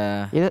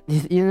 Yeah.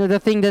 You know the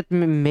thing that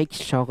makes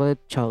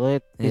chocolate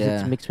is Yeah.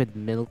 it's mixed with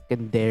milk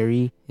and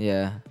dairy,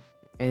 Yeah.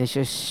 and it's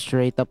just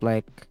straight up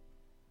like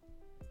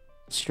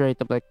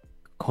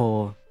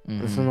cocoa.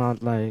 It's Mhm.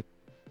 not like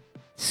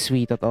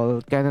sweet at all.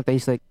 It kind of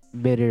tastes like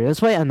bitter.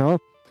 That's why I know.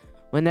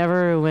 When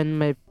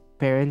my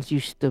parents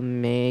used to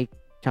make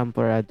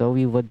champurrado,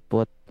 we would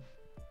put,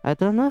 I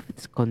don't know if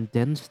it's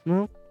condensed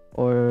milk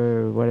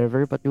or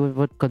whatever, but we would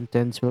put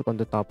condensed milk on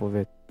the top of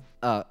it.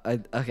 Oh,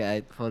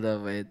 hold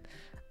on, wait.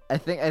 I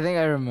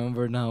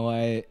remember now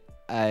why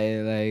I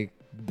like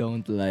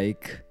don't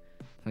like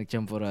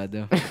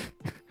champurrado.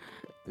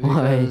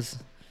 Why? Because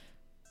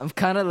I'm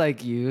kind of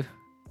like you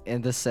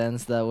in the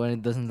sense that when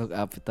it doesn't look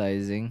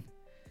appetizing,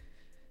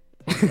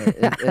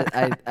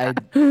 I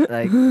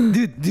like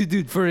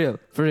dude for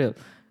real.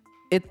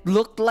 It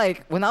looked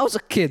like when I was a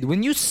kid.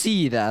 When you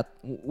see that,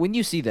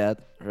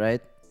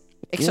 right?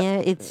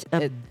 Yeah, it's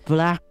a it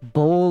black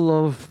bowl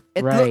of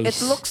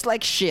rice. it looks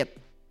like shit.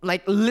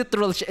 Like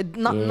literal shit.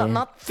 Yeah.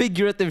 Not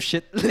figurative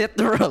shit.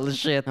 Literal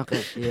shit.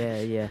 Okay.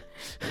 Yeah.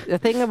 The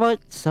thing about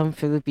some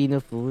Filipino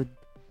food,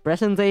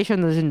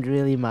 presentation doesn't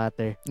really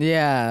matter.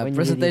 Yeah, When you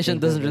really presentation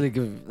think of doesn't it. really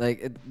give like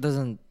it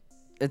doesn't.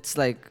 It's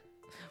like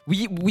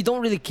we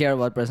don't really care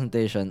about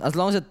presentation as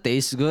long as it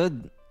tastes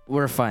good.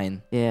 We're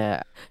fine.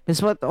 Yeah,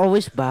 it's what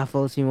always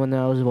baffles me when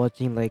I was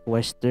watching like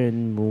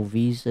Western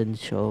movies and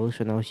shows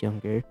when I was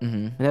younger.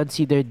 Mm-hmm. When I'd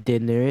see their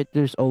dinner,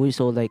 there's always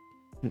so like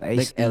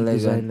nice Like elegant.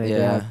 design, like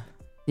Yeah.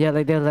 yeah,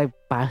 like they're like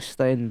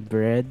pasta and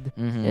bread,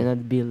 Mm-hmm. and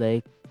I'd be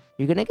like,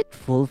 "You're gonna get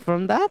full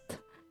from that?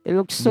 It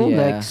looks so Yeah.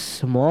 like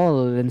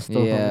small and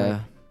stuff." I'm Yeah,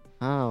 like,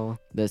 how?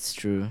 that's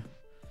true.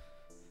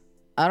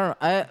 I don't.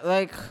 I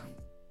like.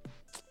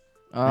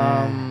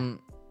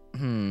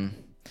 Hmm.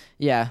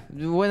 Yeah.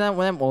 When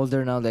I'm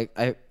older now, like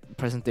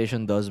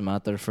presentation does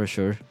matter for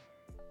sure.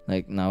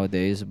 Like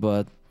nowadays,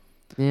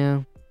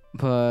 Yeah,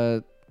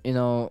 but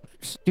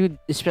dude,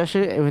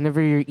 especially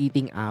whenever you're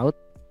eating out,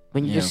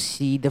 when you Yeah. just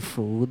see the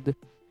food,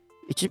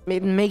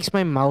 it makes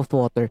my mouth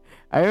water.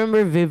 I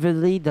remember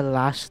vividly the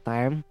last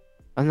time,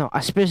 I know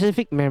a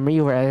specific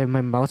memory where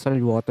my mouth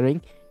started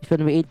watering is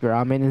when we ate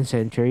ramen in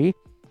Century.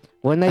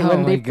 When Oh they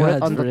my put it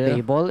God, on for the real?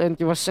 table and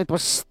it was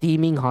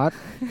steaming hot,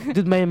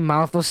 dude, my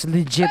mouth was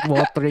legit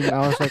watering.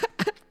 I was like,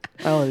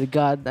 Oh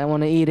God, I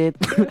want to eat it,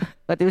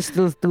 but it was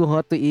still too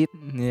hot to eat.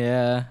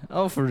 Yeah.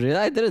 Oh, for real?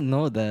 I didn't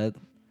know that.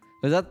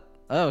 Was that?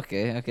 Oh,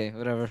 okay. Okay.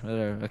 Whatever.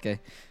 Whatever. Okay.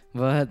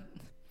 But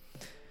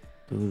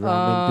Dude,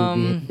 ramen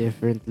do be hit um,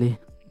 differently.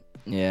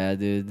 yeah,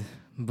 dude.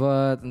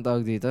 But ang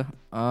tawag dito?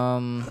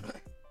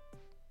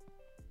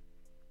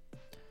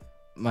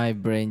 My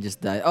brain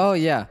just died. Oh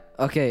yeah.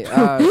 Okay.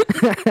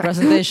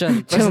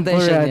 Presentation.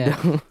 Presentation. Yeah.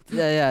 Champorado.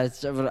 Yeah.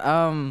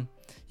 Yeah.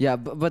 Yeah.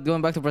 But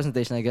going back to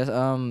presentation, I guess.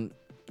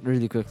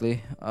 Really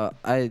quickly.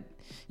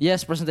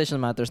 Yes, presentation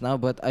matters now,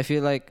 but I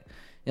feel like,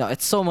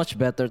 it's so much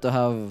better to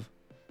have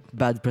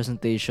bad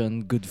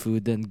presentation, good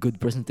food, than good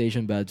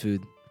presentation, bad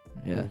food.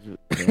 Yeah.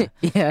 Yeah.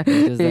 Yeah,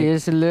 Because like you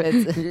just look,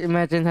 it's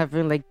imagine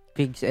having like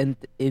pigs and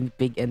in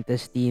pig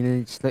intestine,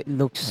 and it's like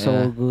looks yeah. so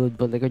good,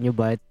 but like when you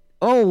bite,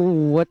 oh,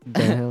 what the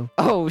hell?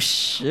 Oh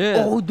shit.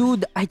 Oh,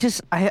 dude, I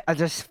just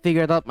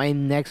figured out my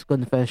next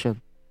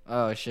confession.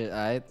 Oh shit.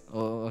 I.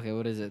 Oh okay.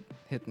 What is it?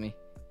 Hit me.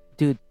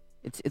 Dude,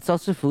 it's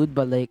also food,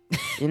 but like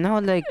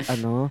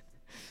like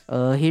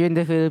here in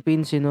the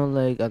Philippines,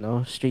 like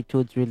street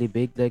food's really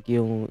big, like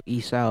yung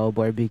isaw,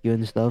 barbecue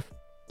and stuff.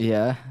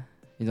 Yeah.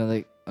 You don't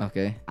like.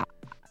 Okay.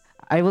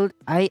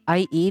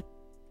 I eat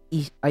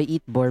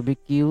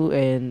barbecue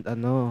and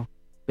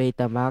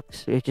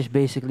Betamax, which is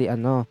basically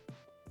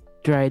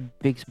dried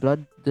pig's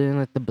blood,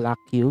 like the black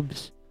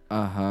cubes.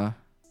 Uh huh.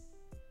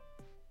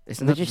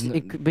 It's not. Which is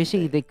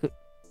basically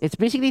it's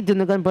basically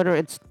dunugan, but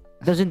it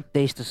doesn't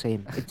taste the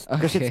same. It's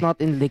because Okay. it's not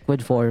in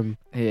liquid form.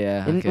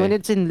 Yeah. And Okay. when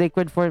it's in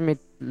liquid form, it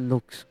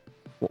looks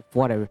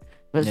whatever.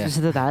 But Yeah.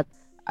 just that,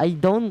 I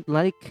don't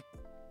like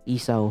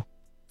isaw.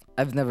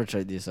 I've never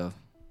tried this, so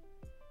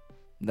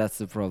that's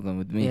the problem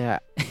with me. Yeah,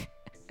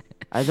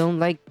 I don't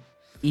like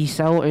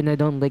isaw, and I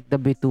don't like the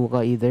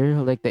bituka either,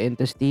 like the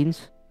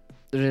intestines.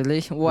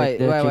 Really? Like Why?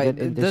 the Why? Why?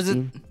 chicken Does it?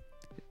 intestine.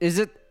 Is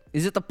it?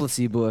 Is it a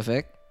placebo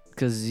effect?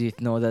 Because you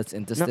know that's No,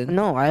 intestine.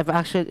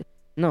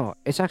 no,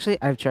 it's actually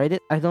I've tried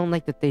it. I don't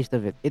like the taste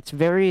of it. It's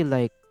very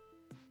like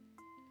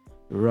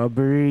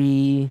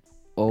rubbery,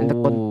 and the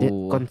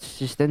Oh.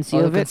 consistency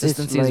Oh, the of it is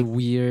consistency is like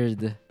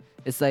weird.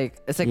 It's like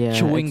yeah,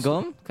 chewing it's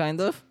gum,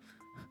 kind of,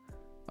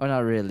 or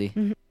not really.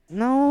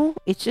 no,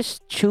 it's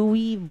just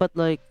chewy but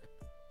like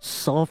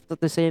soft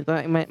at the same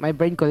time. My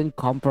brain couldn't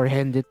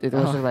comprehend it. It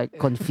was Oh, like it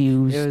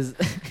confused. was.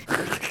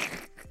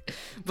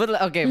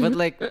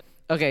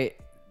 Okay.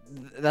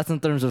 That's in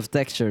terms of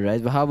texture,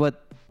 right? But how about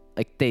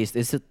like taste?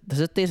 Does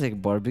it taste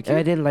like barbecue?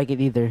 I didn't like it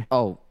either.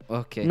 Oh,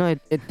 okay. No,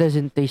 it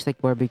doesn't taste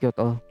like barbecue at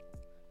all.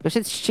 Because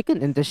it's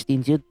chicken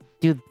intestines. You'd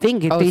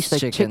think it Oh, tastes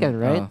it's like chicken,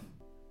 right?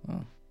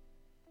 Oh.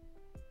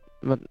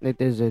 But it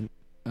isn't.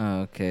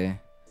 Oh, okay.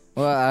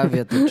 Well, I've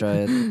yet to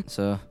try it,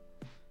 so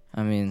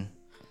I mean,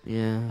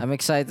 Yeah. I'm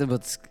excited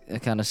but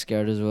kind of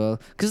scared as well.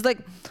 Cause like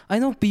I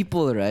know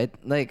people, right?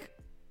 Like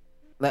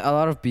a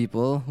lot of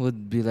people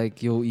would be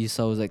like, "Yo,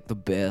 Isaw is like the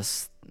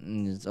best,"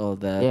 and it's all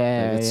that.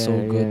 Yeah, Like, it's yeah, so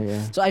good.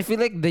 yeah. So I feel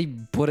like they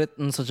put it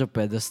on such a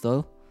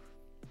pedestal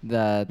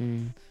that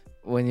Mm.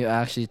 when you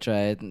actually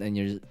try it and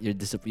you're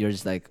just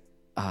like,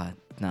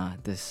 nah,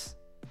 this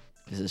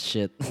is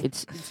shit.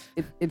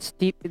 It's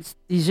deep. It's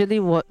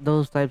usually what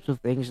those types of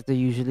things. They're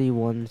usually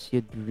ones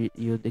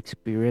you'd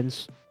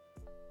experience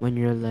when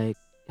you're like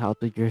out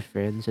with your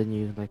friends and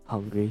you're like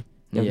hungry.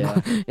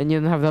 Yeah. And you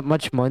don't have that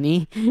much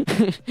money,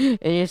 and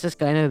it's just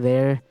kind of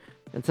there.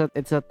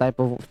 It's a type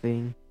of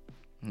thing.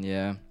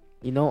 Yeah.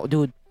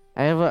 Dude.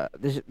 I have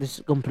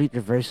this complete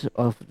reverse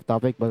of the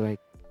topic, but like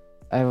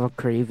I have a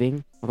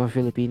craving of a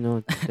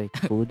Filipino like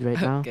food right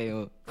now. Okay,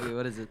 okay,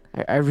 what is it?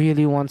 I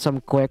really want some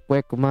kwek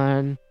kwek,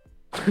 man.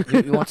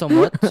 You want some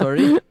what?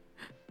 Sorry.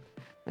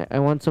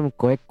 I want some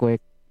kwek kwek.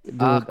 Dude,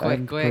 Kwek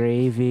I'm kwek.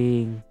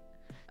 craving.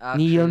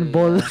 Actually, Neon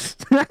balls.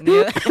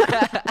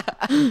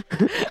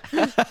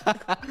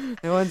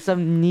 I want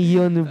some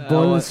neon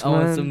balls, I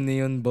want man. some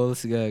neon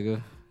balls,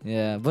 gago.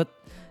 Yeah, but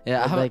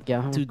yeah,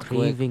 I'm dude,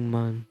 craving,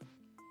 man.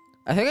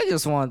 I think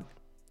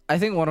I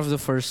think one of the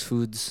first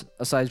foods,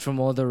 aside from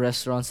all the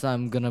restaurants that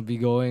I'm gonna be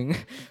going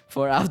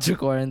for after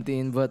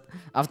quarantine, but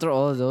after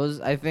all of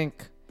those, I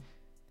think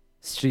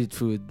street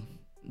food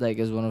like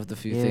is one of the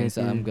few Yeah, things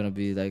that I'm dude. gonna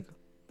be like,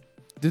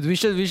 dude, we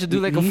should do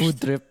We- like a we food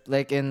used trip,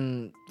 like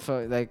in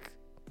for like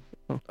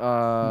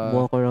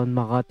Walk around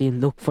Makati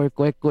and look for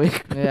kwek kwek.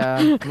 yeah,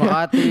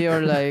 Makati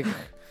or like,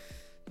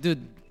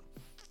 dude,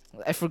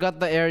 I forgot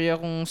the area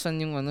kung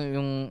saan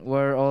yung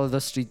where all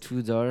the street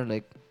foods are.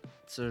 Like,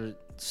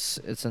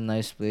 it's a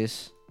nice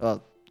place.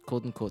 Well,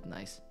 quote unquote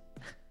nice.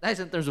 Nice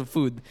in terms of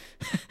food.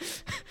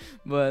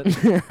 But I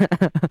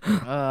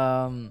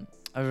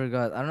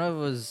forgot. I don't know if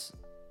it was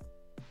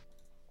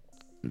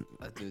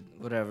dude,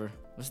 whatever.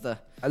 What's the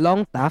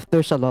Along Taft,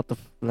 there's a lot of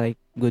like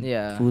good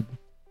yeah. food.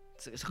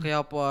 Sa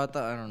Quiapo ata,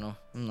 I don't know.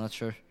 I'm not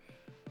sure.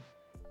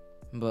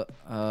 But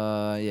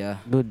yeah.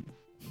 Dude,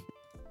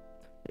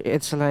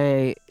 it's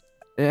like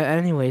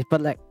anyways,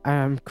 but like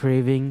I'm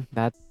craving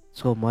that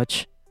so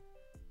much.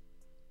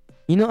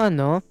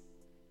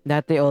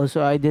 That day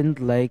also I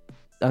didn't like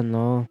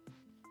the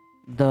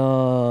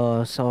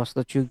sauce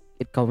that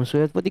it comes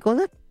with. What do you call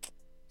it?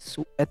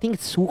 I think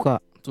it's suka.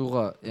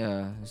 Suka.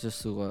 Yeah, it's just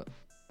suka.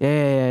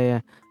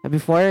 Yeah. And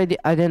before I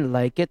didn't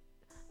like it,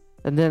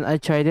 and then I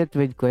tried it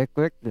with quick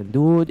quick.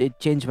 Dude, it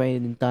changed my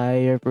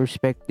entire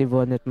perspective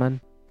on it,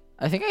 man.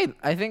 I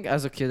think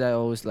as a kid I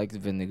always liked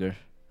vinegar.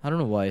 I don't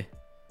know why.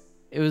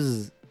 It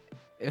was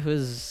it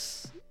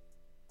was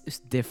it's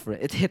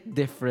different. It hit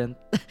different.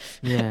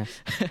 Yeah.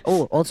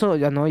 Oh, also,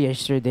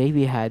 yesterday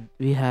we had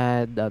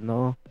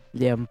liempo,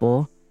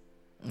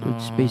 which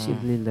is Oh,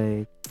 basically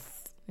like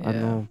yeah.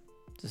 ano,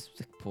 Just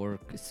like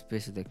pork. It's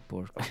basically like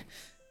pork.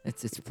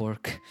 It's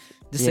pork.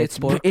 Just yeah, say it's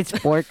pork. it's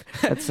pork.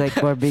 That's like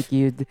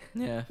barbecued.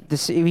 Yeah.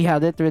 We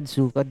had it with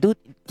suka, dude.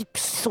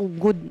 It's so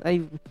good.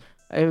 I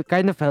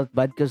kind of felt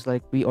bad because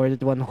like we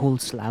ordered one whole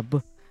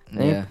slab,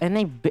 Yeah.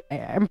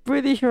 I'm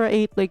pretty sure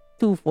I ate like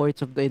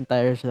 2/4 of the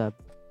entire slab.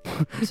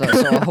 So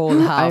a whole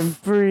I'm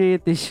half.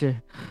 pretty sure.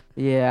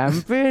 Yeah, I'm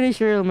pretty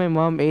sure my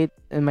mom ate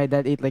and my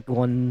dad ate like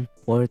 1/4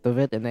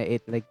 of it, and I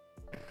ate like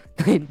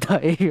the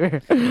entire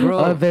Bro.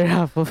 other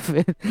half of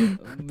it.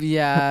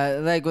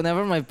 Yeah, like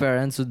whenever my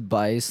parents would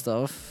buy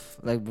stuff,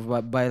 like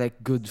buy like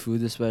good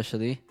food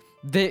especially,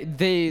 they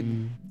they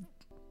Mm.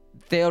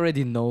 they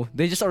already know.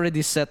 They just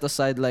already set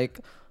aside like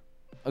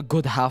a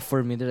good half for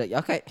me. They're like,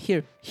 okay,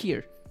 here,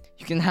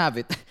 you can have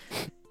it.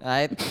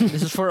 Alright,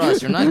 this is for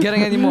us. You're not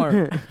getting any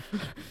more.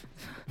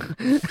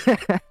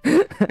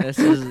 This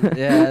is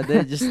yeah.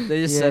 They just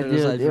Yeah, set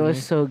it aside dude, it for was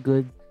me. so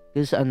good.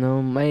 Cause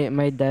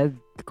my dad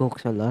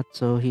cooks a lot,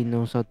 so he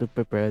knows how to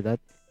prepare that.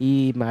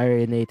 He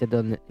marinated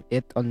on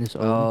it on his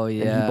own, Oh and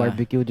he yeah,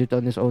 barbecued it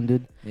on his own,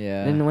 dude.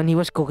 yeah. Then when he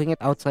was cooking it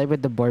outside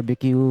with the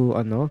barbecue,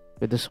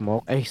 with the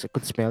smoke,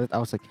 could smell it.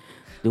 I was like,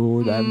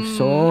 dude, I'm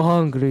so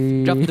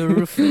hungry. Drop the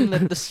roof and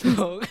let the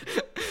smoke.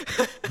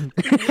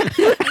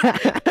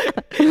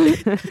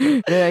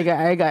 Then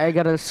I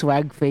got a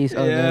swag face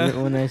on Yeah. it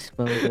when I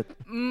smelled it.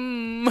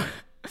 Mm.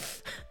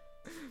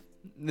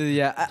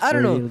 Yeah, I For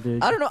don't know. real,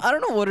 dude. I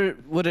don't know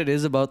what it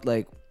is about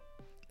like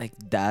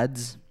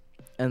dads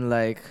and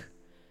like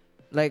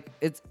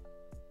it's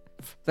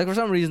like for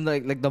some reason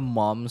like the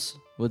moms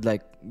would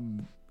like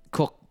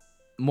cook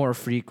more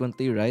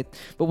frequently, right?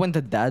 But when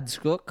the dads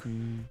cook,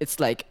 Mm. it's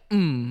like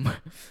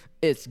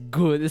it's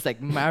good. It's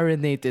like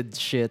marinated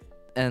shit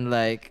and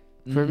like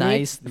For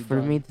nicely for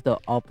me, done. it's the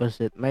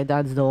opposite. My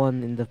dad's the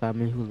one in the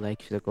family who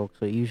likes to cook,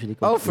 so he usually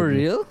Oh, cooks for with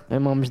me. real? My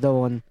mom's the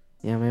one.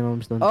 Yeah, my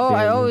mom's the one Oh,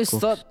 I barely who always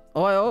cooks. thought.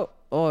 I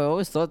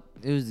always thought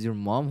it was your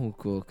mom who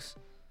cooks.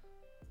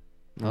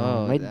 No,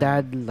 Oh, my damn.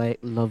 dad like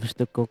loves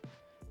to cook.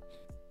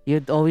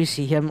 You'd always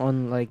see him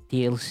on like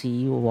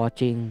TLC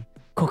watching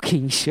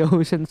cooking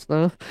shows and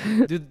stuff.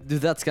 Dude,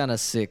 that's kind of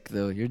sick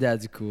though. Your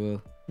dad's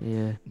cool.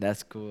 Yeah,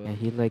 That's cool. yeah,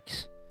 he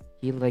likes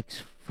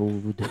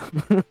food.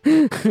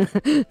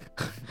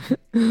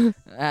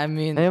 I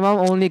mean, My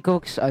mom only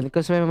cooks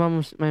because my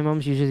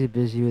mom's usually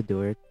busy with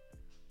work.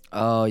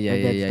 oh yeah, My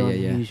yeah, dad's yeah, the yeah, one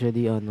who yeah.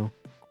 usually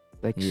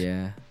likes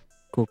Yeah.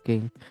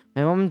 cooking.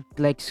 My mom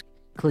likes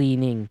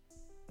cleaning.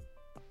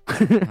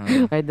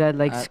 Uh, My dad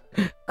likes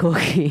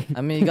cooking.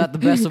 I mean, you got the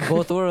best of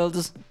both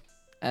worlds.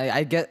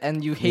 I get,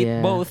 and you hate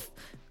Yeah. both.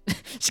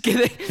 Just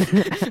kidding.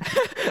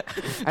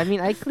 I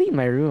mean, I clean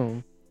my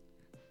room.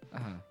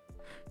 uh-huh.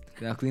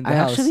 Now clean the I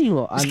house. actually,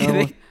 Just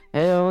kidding.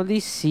 I only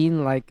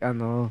seen like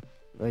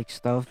like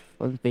stuff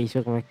on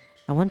Facebook. I'm like,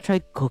 I want to try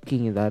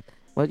cooking that.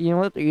 But you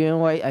know what? You know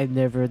why I've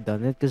never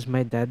done it? Because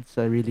my dad's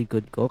a really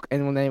good cook,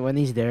 and when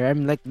he's there,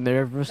 I'm like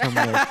nervous. I'm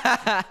like,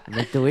 am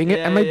I doing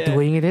it? Am I Yeah, yeah.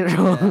 doing it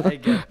wrong? Yeah, I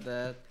get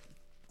that.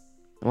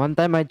 One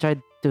time I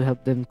tried to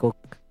help them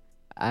cook.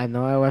 I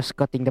know I was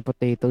cutting the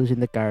potatoes and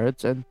the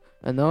carrots, and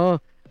I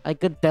know I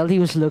could tell he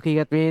was looking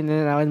at me, and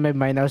then in my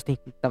mind I was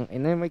thinking, "Tang,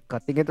 am I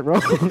cutting it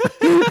wrong?"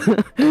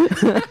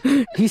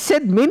 He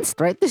said minced,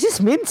 right? This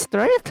is minced,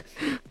 right?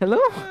 Hello?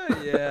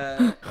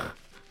 Yeah.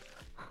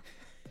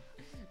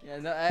 Yeah,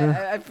 no,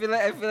 I feel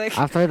like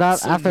After that,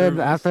 so nervous.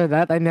 after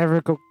that, I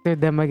never cooked with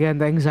them again.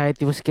 The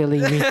anxiety was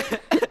killing me.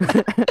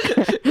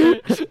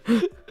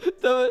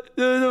 No,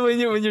 when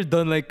you're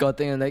done like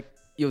cutting and like,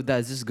 yo, dad,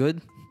 is this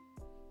good?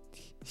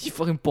 He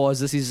fucking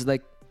pauses. He's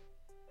like,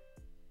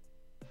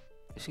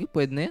 sige,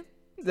 pwede na yan?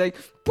 He's like,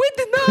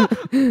 pwede na!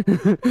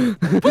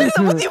 Pwede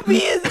na, what do you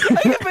mean?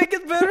 I can make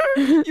it better.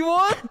 You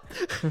want?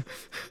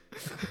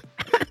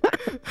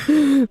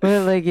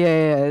 Well, like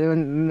yeah.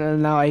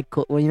 Now I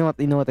cook. Well, you know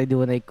what I do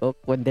when I cook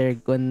when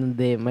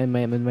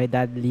my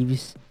dad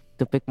leaves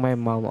to pick my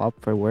mom up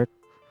for work.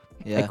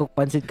 I Yeah. cook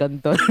pancit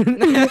canton,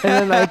 and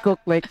then I cook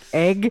like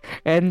egg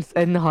and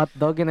hot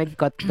dog, and I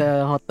cut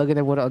the hot dog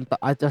and I put it on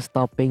just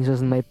toppings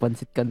as my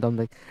pancit canton.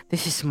 Like,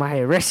 this is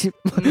my recipe,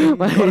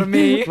 my,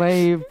 Gourmet.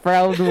 my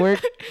proud work.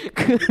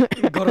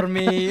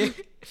 Gourmet.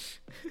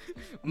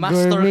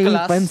 Master Gourmet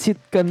class. pancit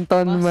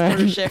canton,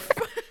 Master man. chef.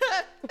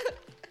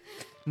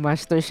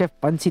 Master chef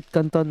pancit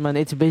canton, man.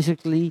 It's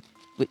basically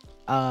with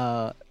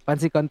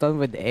pancit canton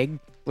with egg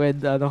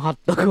with hot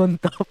dog on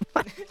top.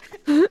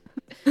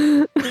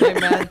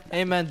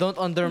 Hey man, don't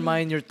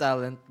undermine your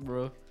talent,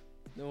 bro.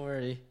 Don't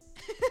worry.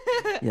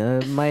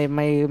 Yeah, my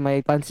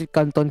pancit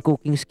canton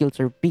cooking skills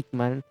are peak,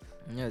 man.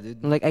 Yeah,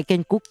 dude. Like I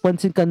can cook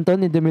pancit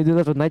canton in the middle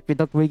of the night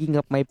without waking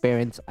up my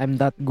parents. I'm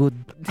that good.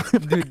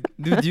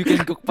 Dude, you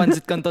can cook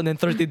pancit canton in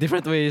 30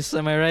 different ways.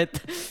 Am I right?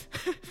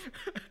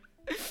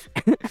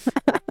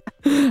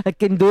 I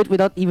can do it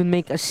without even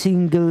make a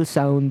single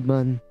sound,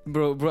 man.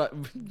 Bro,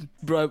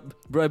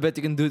 I bet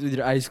you can do it with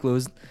your eyes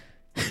closed.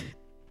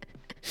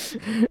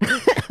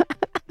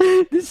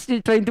 This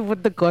you're trying to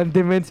put the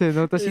condiments, you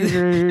know, tapos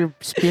you're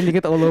spilling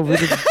it all over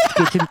the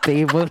kitchen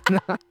table.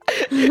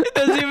 It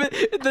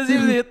doesn't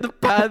even hit the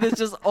pan. It's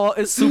just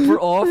it's super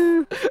off.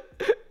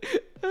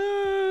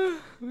 Oh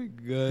my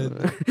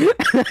god.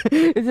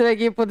 It's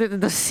like you put it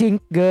in the sink,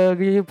 gag.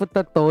 You put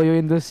the toyo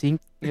in the sink.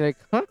 You're like,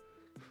 huh?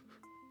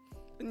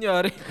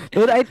 Nangyari.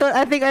 Dude, I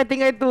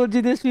think I told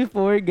you this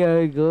before,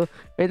 gago.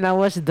 When I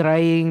was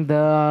drying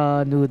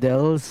the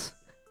noodles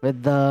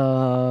with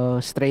the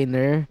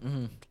strainer.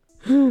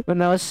 When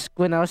I was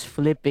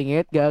flipping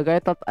it, gago,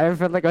 I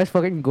felt like I was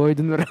fucking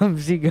Gordon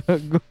Ramsay,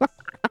 gago.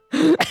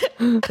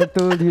 I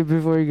told you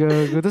before,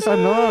 gago. Tapos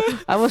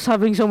I was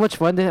having so much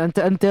fun then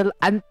until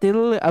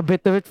a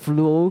bit of it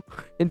flew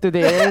into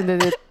the air and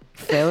then it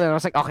fell and I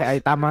was like, okay, ay,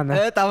 tama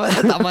na. Tama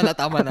na.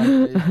 Tama na.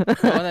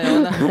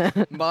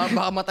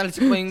 Baka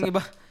matalsik pa yung iba.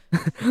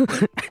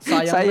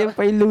 Sayang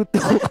pa yung luto.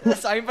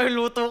 Sayang pa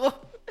yung luto ko.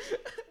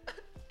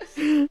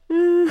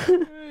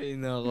 Ay,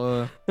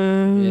 nako.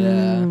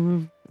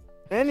 Yeah.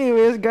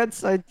 Anyways, got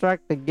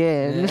sidetracked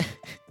again. Yeah.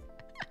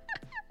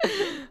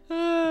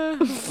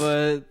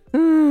 But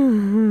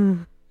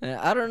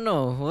I don't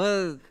know.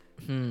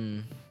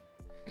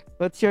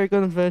 What's your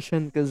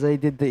confession? Because I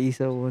did the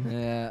Isa one.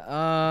 Yeah.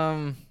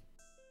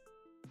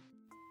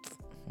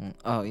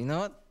 Oh, you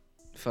know what?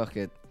 Fuck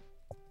it.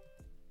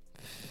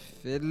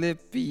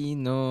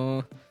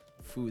 Filipino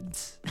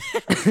foods.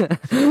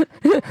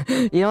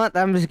 You know what?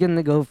 I'm just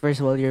gonna go first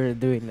while you're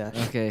doing that.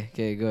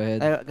 Okay, go ahead.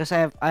 Because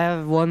I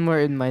have one more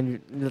in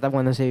mind that I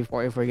wanna say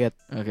before I forget.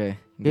 Okay.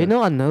 You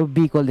know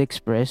Bicol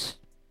Express?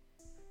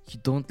 You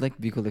don't like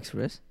Bicol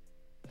Express?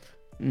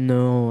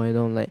 No, I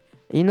don't like.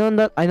 You know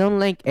that I don't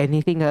like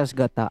anything that has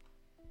gata.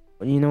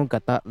 You know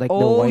gata, like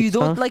the white you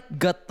don't stuff? like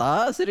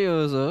gata?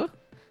 Seryoso?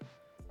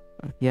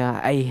 Yeah,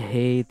 I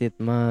hate it,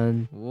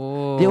 man.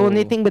 Whoa. The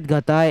only thing with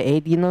gata I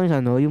ate, you know, is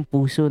yung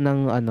puso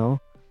ng ng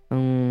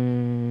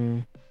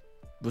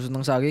Puso ng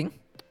saging?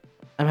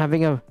 I'm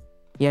having a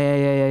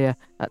yeah.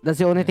 That's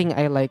the only thing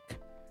I like.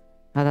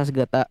 That has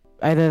gata.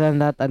 Other than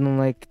that, I don't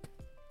like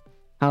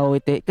how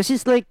it is. Cause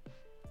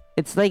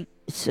it's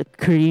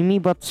creamy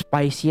but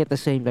spicy at the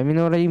same time. You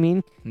know what I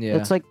mean? Yeah.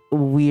 It's like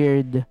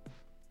weird.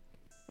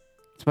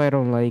 That's why I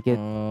don't like it.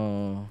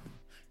 Oh.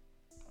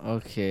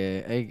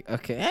 Okay.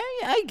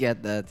 I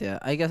get that. Yeah.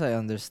 I guess I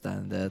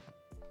understand that.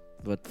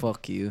 But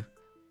fuck you.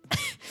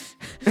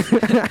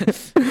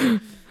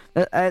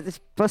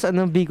 Plus,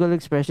 Bicol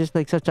Express is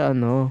like such a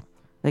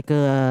like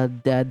a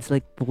dad's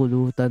like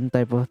pulutan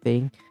type of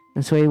thing.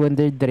 That's why when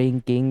they're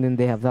drinking, then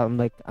they have that. I'm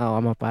like, oh,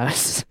 I'm a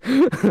pass.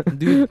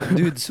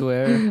 Dude,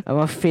 swear. I'm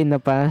a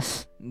finna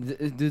pass.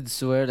 Dude,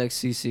 swear like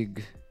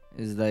sisig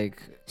is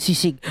like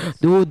Sisig.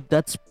 Dude,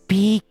 that's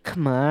peak,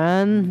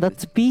 man.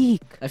 That's peak.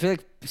 I feel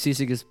like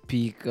sisig is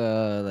peak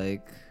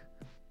like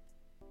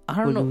I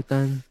don't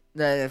Pulutan.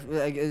 know.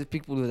 Like it's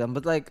peak pulutan,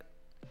 but like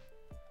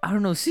I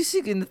don't know,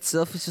 sisig in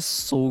itself is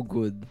just so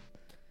good.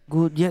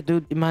 Good. Yeah,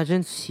 dude.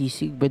 Imagine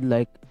sisig with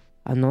like,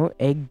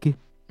 egg.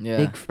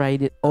 Yeah. Egg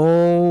fried it.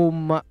 Oh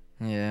my.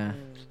 Yeah.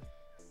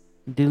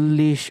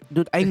 Delish.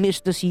 Dude, I miss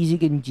the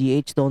sisig in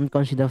GH. Don't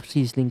consider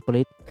sizzling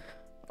plate.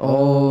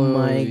 Oh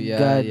my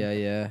god.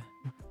 Yeah.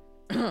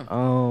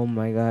 Oh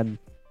my god.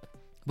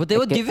 But they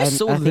would give you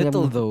so I think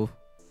little though.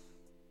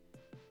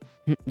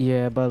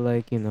 Yeah, but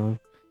like, no,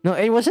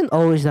 it wasn't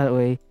always that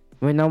way.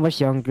 When I was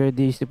younger,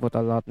 they used to put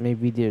a lot.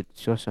 Maybe they're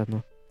just,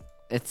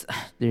 It's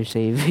they're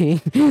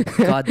saving.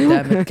 god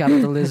damn it,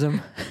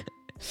 capitalism.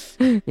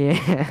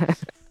 Yeah.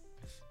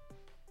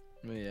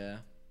 Yeah.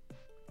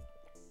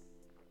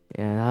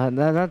 Yeah,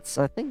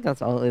 I think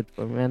that's all it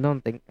for me. I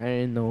don't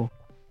know.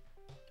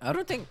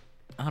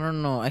 I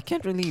don't know. I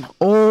can't really.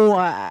 Oh,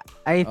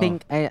 I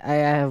think I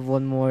have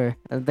one more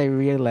that I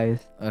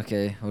realized.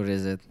 Okay, what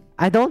is it?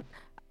 I don't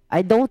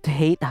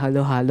hate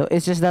halo halo.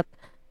 It's just that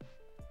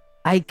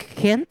I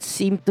can't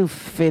seem to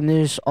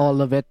finish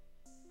all of it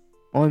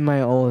on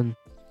my own.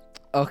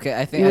 Okay,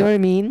 I think You know what I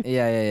mean?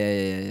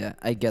 Yeah.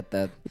 I get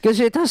that. Because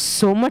it has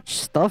so much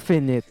stuff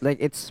in it. Like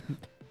it's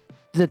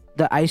the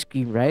ice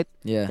cream, right?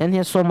 Yeah. And it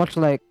has so much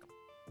like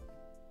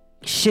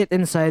shit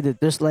inside it.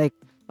 There's like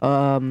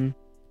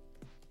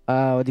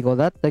what do you call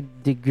that? Like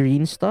the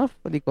green stuff?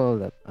 What do you call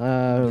that?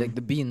 Like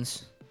the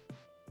beans.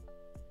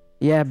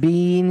 Yeah,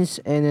 beans,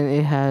 and then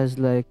it has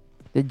like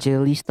the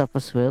jelly stuff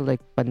as well,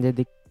 like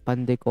pande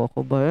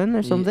coco ba yun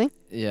or something?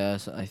 Yeah,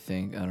 so I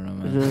think. I don't know,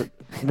 man.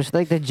 It's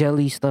like the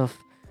jelly stuff.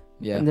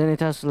 Yeah. And then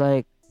it has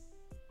like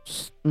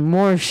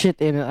more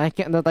shit in it.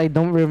 I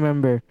don't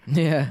remember.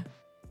 Yeah.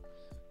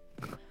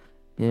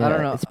 Yeah. I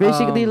don't know. It's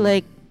basically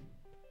like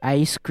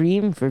ice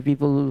cream for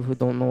people who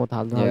don't know what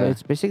halo halo. Yeah.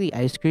 It's basically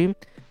ice cream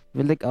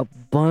with like a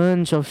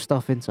bunch of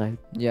stuff inside.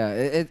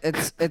 Yeah,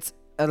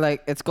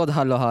 like it's called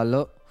halo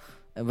halo,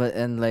 but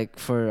and like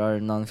for our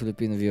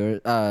non-Filipino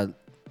viewers,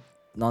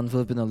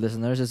 non-Filipino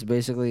listeners, it's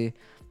basically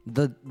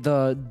the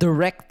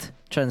direct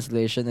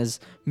translation is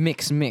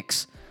mix.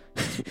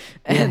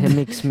 Yeah, And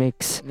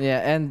mix. yeah,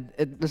 and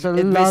There's a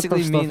it lot of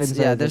basically stuff means, yeah,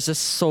 inside it. there's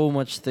just so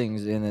much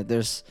things in it.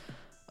 There's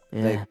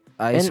like Yeah.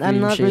 ice And I'm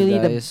cream, not shaved really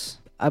ice.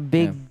 a Yeah.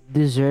 big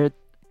dessert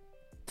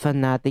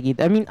fanatic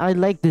either. I mean, I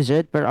like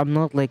dessert, but I'm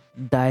not like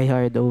die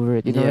hard over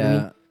it. You know what I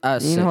mean? Yeah.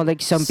 You know how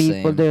like some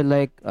people Same. they're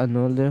like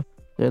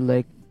they're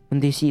like when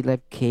they see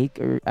like cake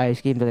or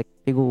ice cream they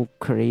go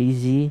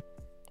crazy.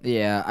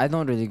 Yeah, I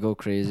don't really go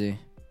crazy.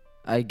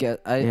 Yeah,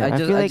 I I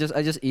just feel like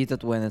I just eat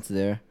it when it's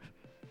there.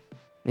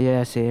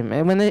 yeah, same.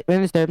 And when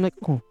it's there, I'm like,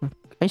 oh,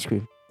 ice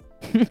cream.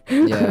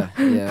 Yeah,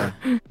 yeah,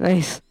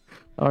 Nice.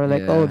 Or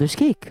like, oh, yeah, there's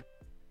cake.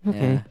 yeah.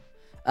 Okay,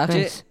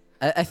 Actually, nice.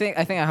 I think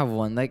I have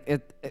one. Like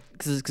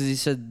cause you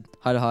said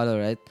halo halo,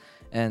 right?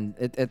 And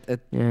it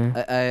Yeah.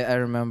 I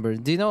remember.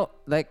 Do you know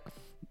like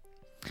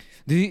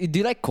do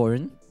you like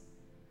corn?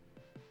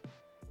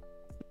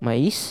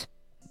 Mais?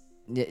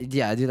 Yeah,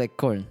 yeah. Do you like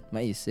corn?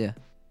 Mais, yeah.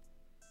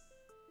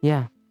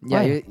 Yeah. Yeah,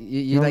 Why? you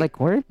You don't like like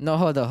corn? no,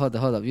 hold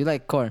up. You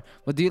like corn.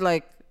 But do you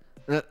like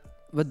uh,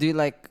 but do you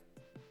like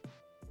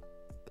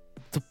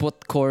to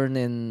put corn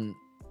in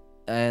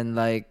and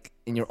like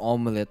in your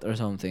omelet or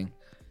something?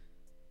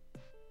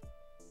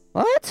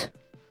 What?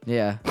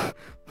 Yeah.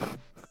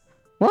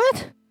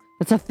 What?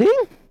 That's a thing?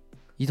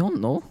 You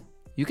don't know?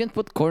 You can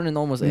put corn in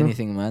almost No.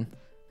 anything, man.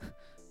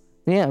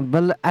 Yeah,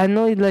 but I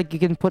know like you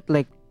can put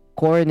like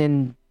corn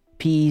and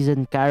peas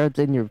and carrots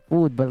in your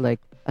food, but like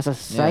as a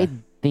Yeah. side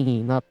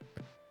thingy, not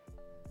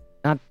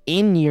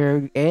in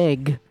your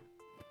egg.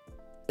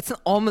 It's an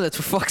omelet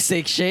for fuck's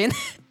sake, Shane.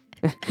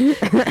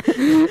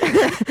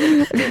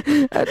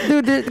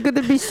 Dude, there's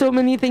gonna be so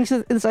many things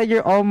inside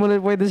your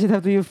omelet. Why does it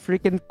have to be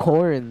freaking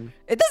corn?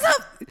 It doesn't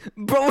have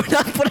bro, we're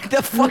not putting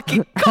the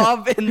fucking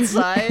cob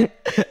inside.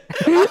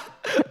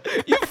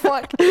 You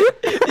fuck.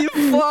 You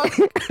fuck.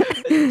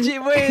 Gee,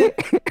 wait.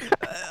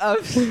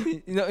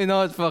 You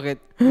know what? Fuck it.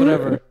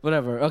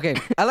 Whatever. Okay.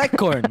 I like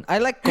corn. I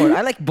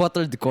like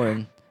buttered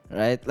corn.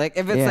 Right? Like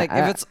if it's Yeah,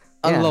 if it's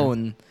yeah.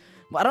 alone,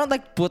 but I don't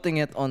like putting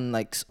it on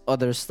like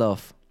other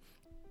stuff.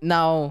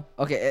 Now,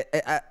 okay,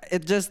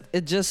 it just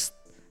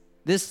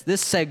this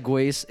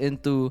segues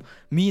into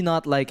me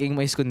not liking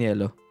mais con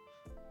hielo.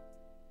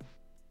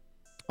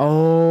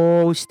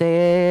 Oh,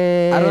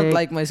 steak. I don't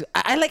like mais.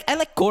 I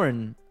like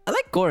corn. I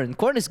like corn.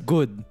 Corn is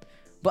good,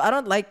 but I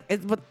don't like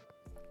it. But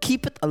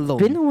keep it alone.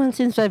 Been a while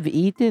since I've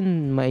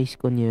eaten mais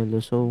con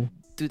hielo, so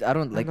Dude, I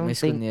don't I like don't mais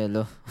think- con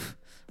hielo.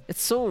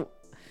 It's so.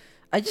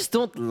 I just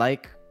don't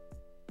like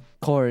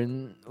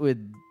corn with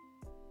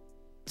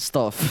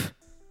stuff.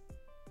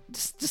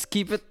 Just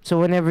keep it. so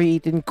whenever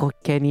you eat in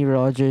Kenny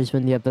Rogers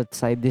when you have that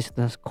side dish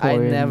that's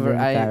corn and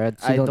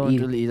carrots, I you don't eat.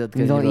 really eat at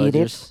you Kenny don't eat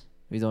it? Rogers.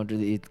 We don't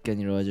really eat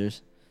Kenny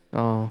Rogers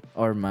Oh,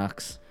 or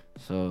Max.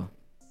 So,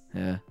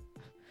 yeah.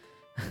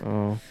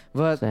 oh,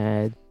 But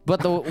sad. but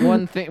the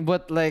one thing,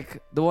 but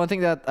like the one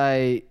thing that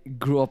I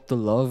grew up to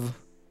love,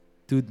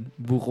 dude,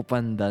 buko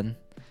pandan.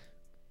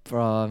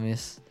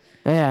 Promise.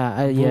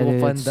 Yeah, yeah, Buko dude,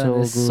 it's pandan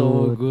so is good. so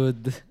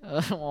good.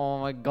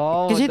 Oh my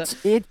god. Because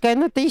it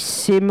kind of tastes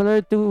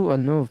similar to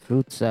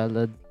fruit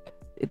salad.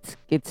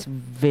 It's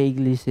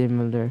vaguely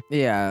similar.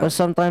 Yeah. But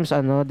sometimes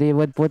they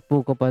would put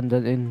buko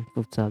pandan in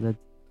fruit salad.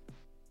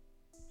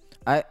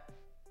 I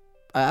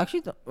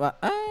actually don't,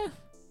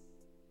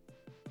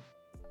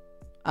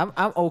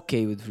 I'm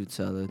okay with fruit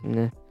salad.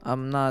 Nah.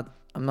 I'm not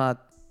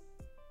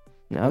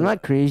No, I'm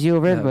not crazy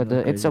over it, Yeah, but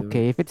not it's crazy over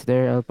okay. If it's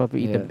there, I'll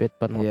probably eat a Yeah, bit,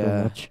 but not too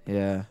yeah, much.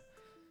 yeah.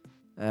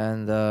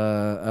 And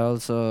I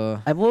also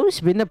I've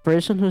always been a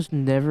person who's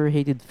never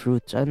hated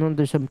fruits. I know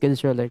there's some kids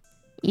who are like,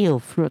 ew,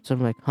 fruits.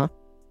 I'm like, huh?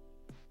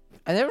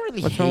 I never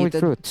really What's wrong with hated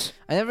fruits?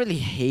 I never really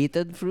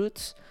hated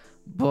fruits,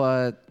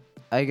 but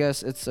I guess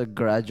it's a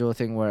gradual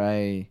thing where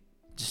I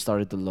just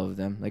started to love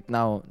them. Like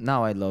now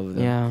I love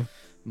them. Yeah.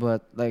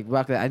 But like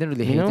back then I didn't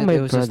really You hate know it. my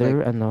It was just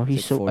brother, like he's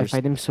like so, I forced.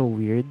 find him so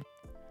weird.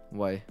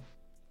 Why?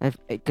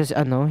 Because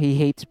he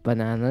hates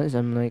bananas.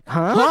 I'm like,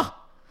 huh?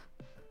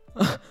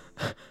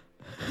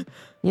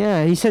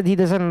 Yeah, he said he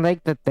doesn't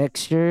like the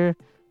texture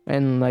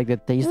and like the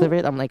taste of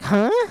it. I'm like,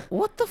 huh?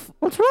 What the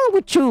What's wrong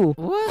with you?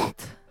 what?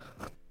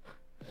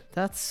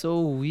 That's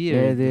so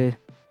Yeah, weird. dude.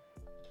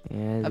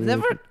 Yeah, I've dude.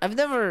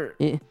 never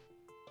Yeah.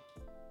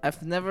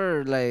 I've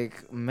never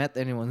like met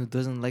anyone who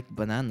doesn't like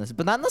bananas.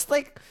 Bananas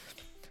like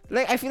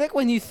I feel like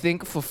when you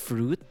think of a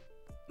fruit,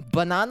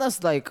 bananas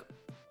like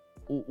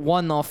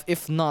one of,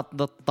 if not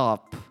the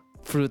top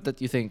fruit that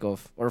you think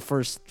of, or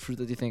first fruit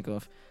that you think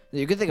of.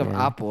 You can think of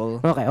Yeah.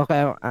 apple. Okay.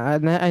 I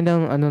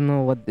don't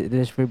know what it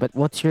is for, but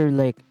what's your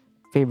like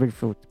favorite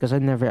fruit? Because I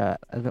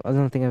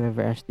don't think I've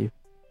ever asked you.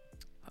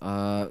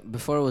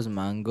 Before it was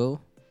mango,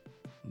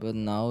 but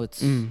now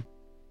it's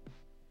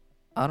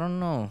I don't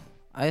know.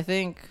 I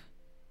think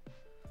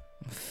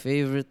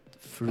favorite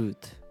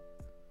fruit.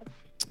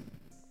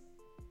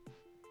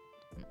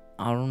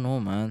 I don't know,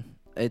 man.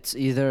 It's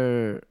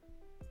either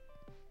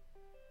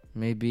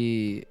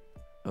maybe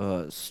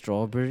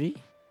Strawberry.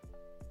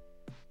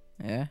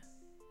 Yeah,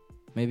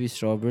 maybe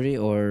strawberry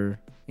or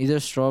either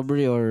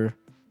strawberry or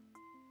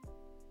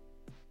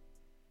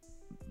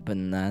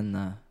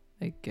banana.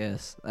 I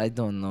guess I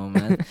don't know,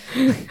 man.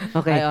 I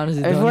Okay,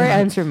 honestly don't before I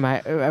know. answer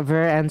my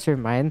before I answer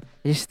mine,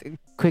 just a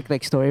quick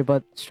like story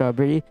about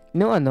strawberry. You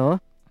know, ano?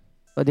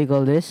 What do you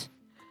call this?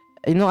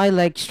 You know, I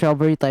like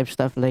strawberry type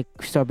stuff, like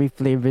strawberry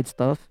flavored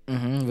stuff. But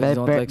you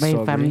don't like My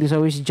strawberry. family's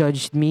always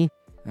judged me.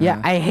 Yeah,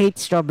 Uh-huh. I hate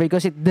strawberry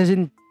because it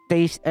doesn't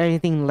taste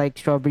anything like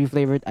strawberry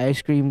flavored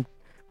ice cream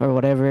or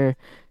whatever.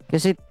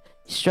 Because it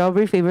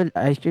strawberry flavored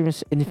ice cream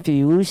is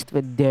infused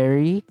with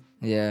dairy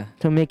Yeah,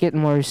 to make it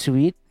more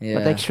sweet. But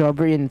yeah, like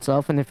strawberry in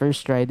itself, when I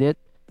first tried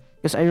it,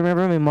 because I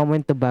remember my mom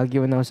went to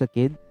Baguio when I was a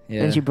kid,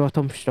 and yeah. she brought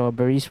home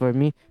strawberries for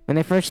me. When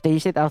I first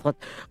tasted, I thought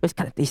 "Oh, it's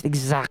gonna taste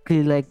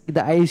exactly like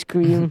the ice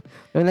cream.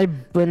 When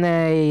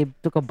I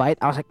took a bite,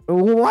 I was like,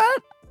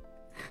 what?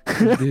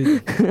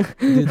 Dude,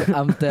 dude,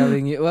 I'm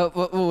telling you. Well,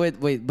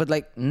 wait. But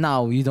like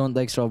now, you don't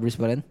like strawberries,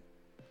 but then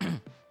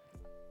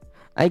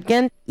I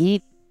can't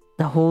eat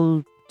the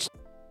whole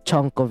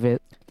chunk of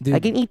it. I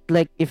dude, can eat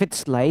like if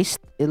it's sliced,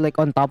 like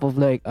on top of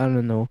like I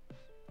don't know,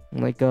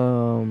 like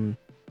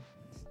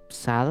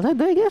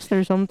salad I guess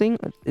or something.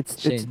 It's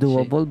Shane,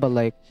 doable, but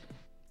like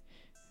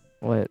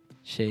what?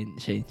 Shane.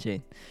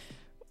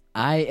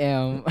 I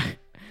am.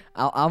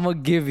 I'm gonna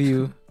give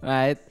you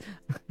right.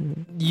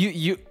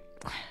 You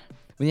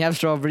when you have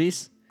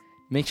strawberries,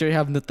 make sure you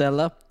have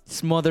Nutella.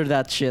 Smother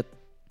that shit.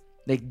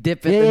 Like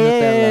dip it Yeah, in yeah, yeah,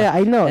 Nutella, yeah,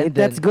 I know and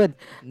that's then good.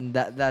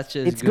 that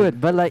shit is It's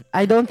good, but like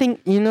I don't think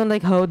you know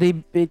like how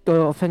it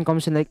often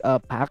comes in like a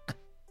pack.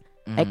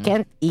 I Mhm.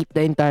 can't eat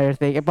the entire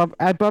thing.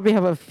 I probably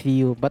have a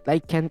few, but I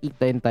can't eat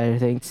the entire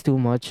thing. It's too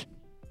much.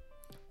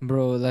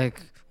 Bro,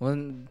 like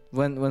when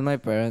my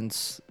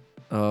parents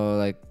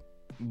like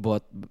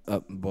bought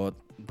bought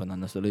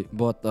bananas sorry,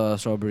 bought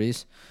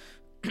strawberries.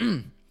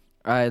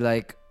 I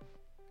like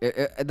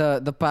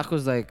the pack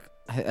was like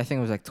I think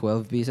it was like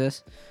 12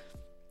 pieces,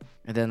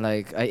 and then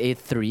like I ate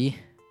three,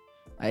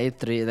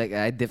 like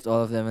I dipped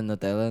all of them in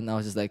Nutella, and I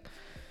was just like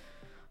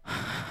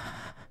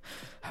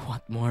I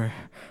want more.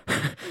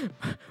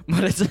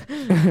 But it's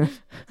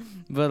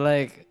but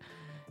like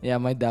yeah,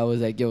 my dad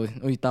was like, yo,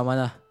 uy, tama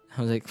na.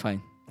 I was like,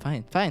 fine.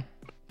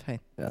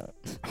 Yeah.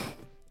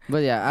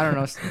 But yeah, I don't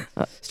know.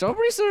 Uh,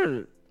 Strawberries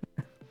are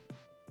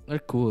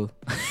cool.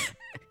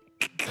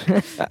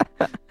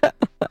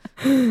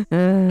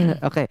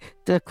 okay,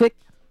 the quick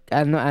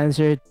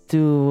answer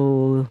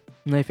to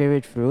my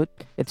favorite fruit.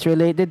 It's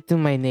related to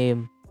my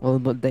name. Well,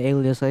 but the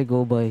alias I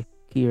go by,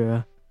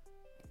 Kira.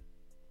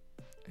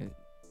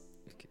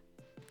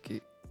 Okay.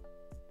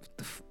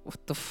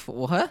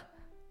 What?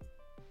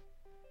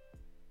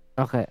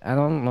 Okay, I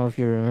don't know if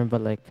you remember,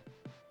 like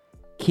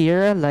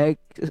Kira, like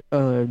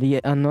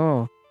the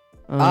Apple.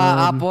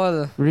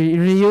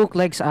 Ryuk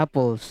likes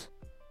apples.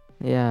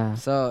 Yeah,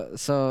 So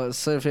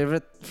your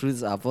favorite fruit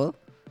is apple?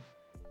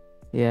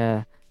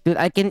 yeah, dude,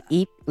 I can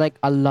eat like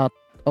a lot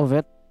of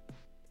it.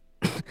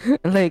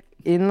 Like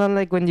you know,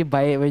 like when you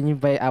buy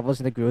apples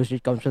in the grocery,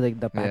 it comes with like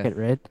the Yeah. packet,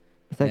 right?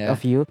 It's like a Yeah.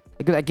 few.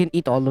 Like, I can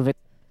eat all of it.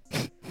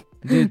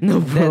 Dude, No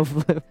that-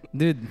 problem.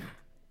 Dude,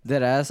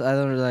 that ass. I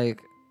don't really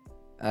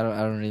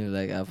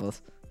like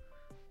apples.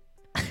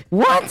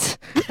 What?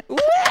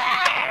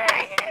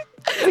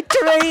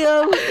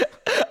 Betrayal.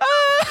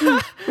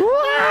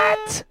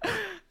 What?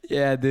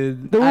 Yeah,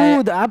 dude.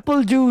 Dude,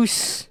 apple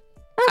juice.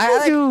 Apple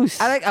like- juice.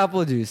 I like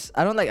apple juice.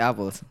 I don't like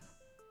apples.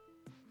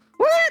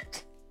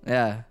 What?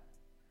 Yeah.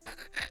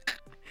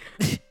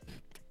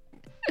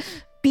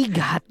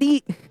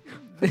 Pigati.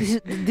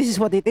 This is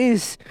what it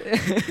is.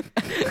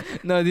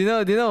 No, do you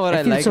know what I,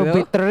 I feel like so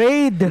though?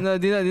 betrayed. No,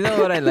 do you know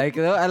what I like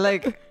though?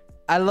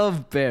 I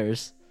love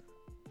pears.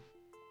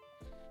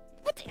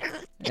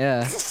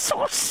 Yeah. It's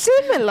so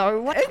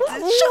similar. What?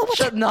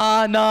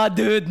 Nah,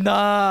 dude,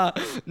 nah.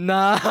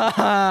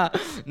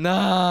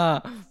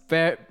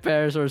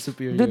 Pears are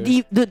superior.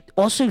 Dude,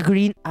 also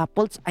green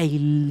apples. I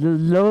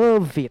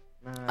love it.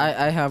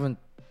 I haven't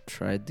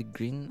tried the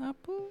green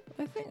apple.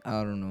 I think I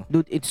don't know.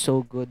 Dude, it's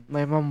so good.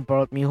 My mom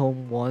brought me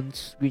home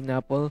once green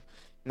apple,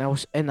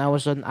 and I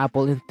was an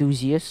apple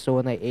enthusiast. So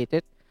when I ate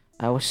it,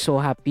 I was so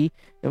happy.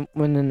 And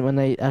when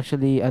I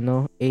actually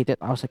ate it,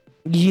 I was like,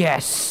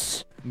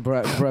 yes,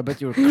 Bro, I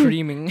bet you were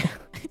creaming.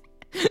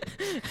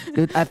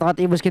 dude. I thought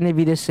it was gonna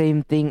be the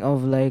same thing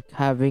of like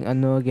having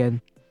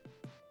again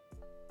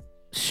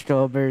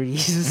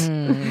strawberries.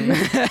 Hmm.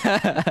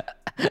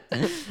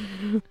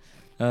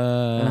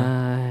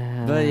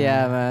 But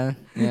yeah, man.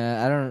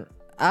 Yeah, I don't know.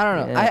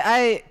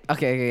 Yeah.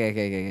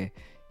 Okay.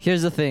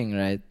 Here's the thing,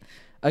 right?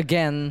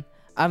 Again,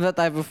 I'm the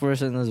type of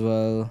person as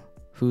well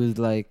who's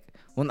like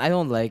when I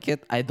don't like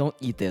it, I don't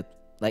eat it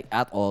like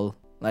at all,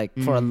 like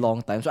for a Mhm.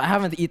 long time. So I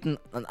haven't eaten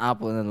an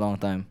apple in a long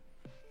time.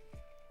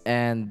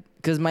 And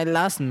cuz my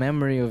last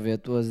memory of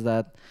it was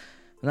that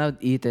when I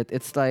would eat it,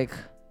 it's like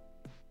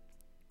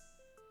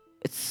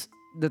it's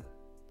the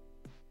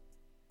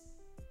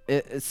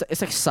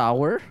it's like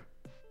sour.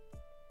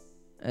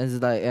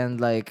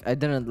 And like I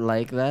didn't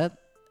like that.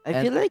 I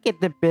And feel like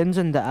it depends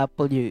on the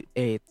apple you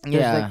ate.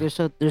 yeah,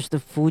 There's the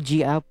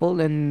Fuji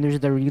apple and there's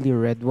the really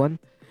red one.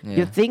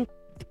 You yeah, think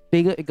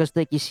bigger because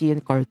like you see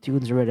in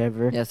cartoons or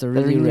whatever. yeah. It's a The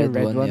really really red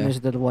red one. one Yeah.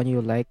 is the one you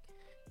like.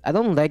 I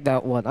don't like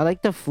that one. I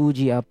like the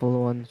Fuji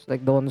apple ones,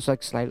 like the ones like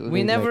We slightly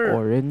like never.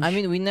 orange. I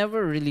mean, we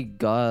never really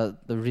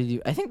got the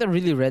really. I think the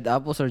really red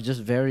apples are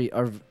just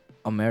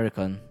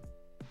American,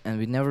 and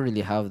we never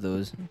really have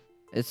those.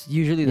 It's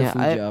usually the Yeah,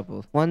 Fuji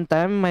apple. one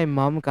time my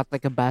mom got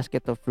like a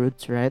basket of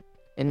fruits, right?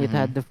 And it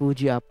had Mhm. the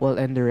Fuji apple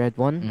and the red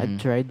one. I Mhm.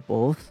 tried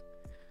both.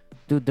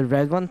 Dude, the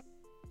red one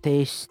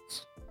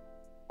tastes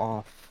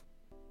off.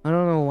 I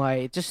don't know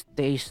why. It just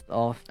tastes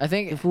off. I The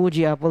think.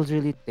 Fuji apples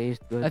really taste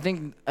good. I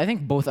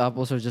think both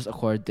apples are just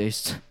acquired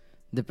taste.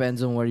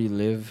 Depends on where you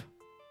live,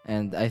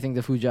 and I think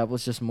the Fuji apple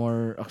is just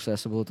more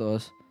accessible to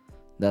us.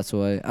 That's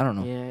why I don't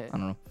know. Yeah, I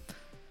don't know.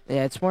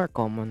 yeah, it's more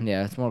common.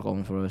 Yeah, it's more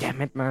common for us.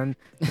 Damn it, man!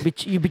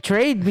 You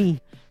betrayed me.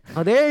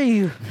 How dare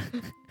you?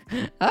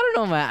 I don't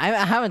know, man.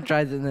 I haven't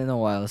tried it in a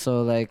while,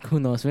 so like, who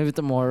knows? Maybe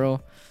tomorrow,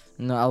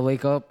 I'll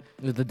wake up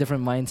with a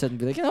different mindset and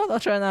be like, you know what? I'll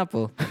try an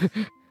apple,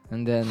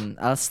 and then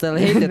I'll still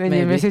hate it. Then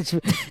you Maybe. message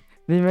me.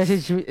 They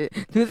message me.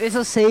 Dude, it's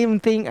the same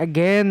thing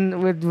again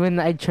with when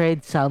I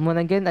tried salmon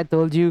again. I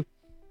told you,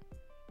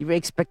 you were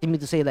expecting me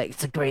to say like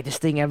it's the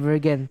greatest thing ever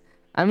again.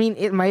 I mean,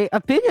 my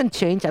opinion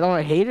changed. I don't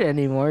hate it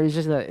anymore. It's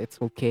just that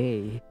it's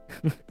okay.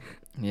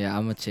 Yeah,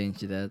 I'm gonna change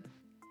that.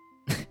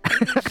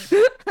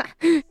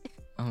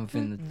 I'm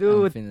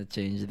Dude. finna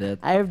change that.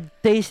 I've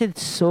tasted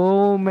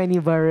so many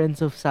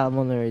variants of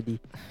salmon already.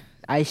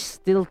 I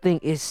still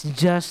think it's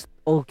just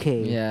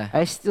okay. Yeah.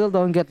 I still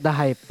don't get the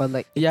hype, but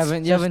like You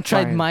haven't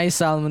tried my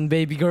salmon,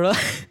 baby girl.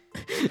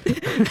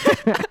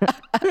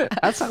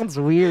 That sounds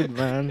weird,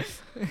 man.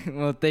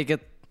 Well, take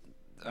it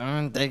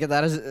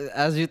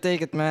as you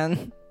take it,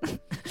 man.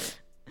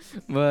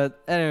 But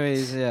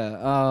anyways, yeah.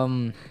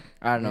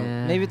 I don't know.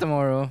 Yeah. Maybe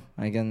tomorrow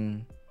I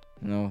can,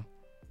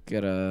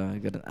 get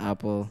an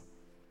apple,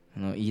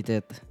 eat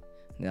it.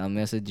 Then I'll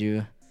message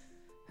you,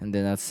 and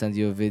then I'll send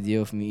you a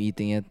video of me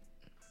eating it.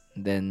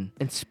 Then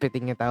And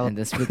spitting it out. and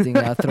then spitting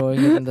out, throwing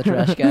it in the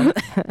trash can.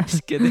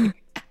 Just kidding.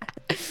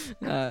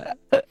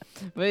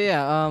 But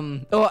yeah.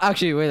 Oh,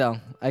 actually, wait on.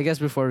 I guess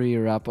before we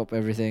wrap up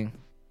everything,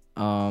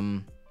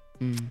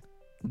 Mm.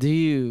 do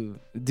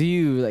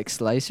you like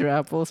slice your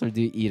apples or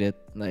do you eat it?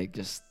 Like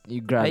just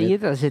you grab I it.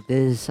 eat as it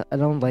is. I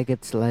don't like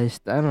it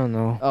sliced. I don't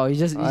know. Oh, you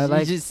just I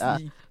like, you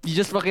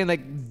just fucking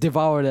like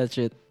devour that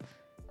shit.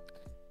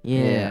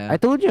 Yeah. Yeah. I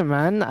told you,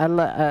 man.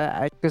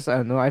 Cause I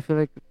don't know. I feel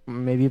like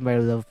maybe my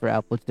love for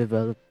apples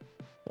developed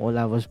while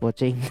I was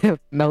watching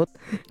Note.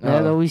 And I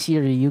Oh. always see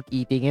Ryuk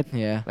eating it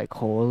Yeah. like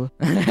whole,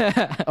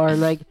 or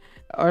like,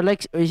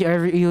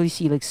 you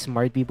see like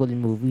smart people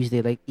in movies.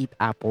 They like eat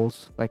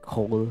apples like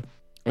whole,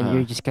 and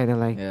you're just kind of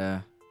like,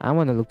 Yeah. I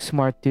want to look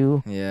smart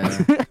too. Yeah.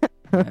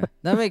 Yeah.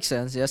 That makes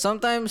sense. Yeah.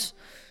 Sometimes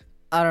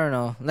I don't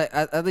know. Like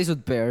at least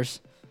with pears,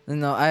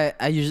 I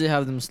usually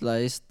have them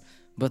sliced,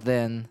 but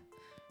then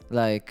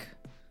like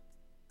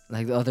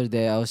the other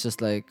day I was just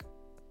like,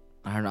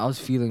 I don't know, I was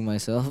feeling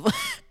myself.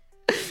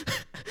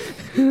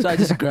 So I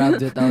just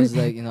grabbed it. I was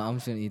like, I'm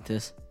just gonna eat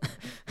this.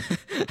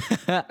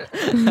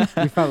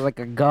 You felt like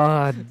a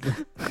god.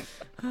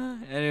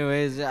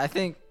 Anyways, I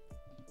think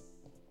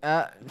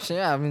so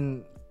yeah, I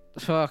mean,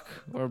 fuck,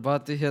 we're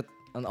about to hit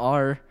an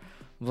hour,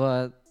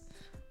 but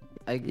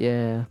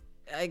Yeah.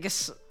 I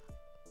guess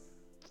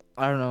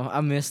I don't know.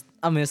 I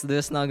missed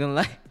this, not gonna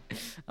lie.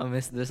 I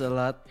missed this a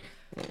lot.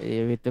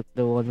 Yeah, we took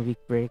the 1 week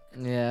break.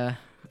 Yeah.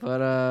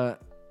 But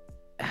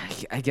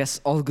I guess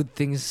all good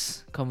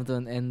things come to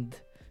an end.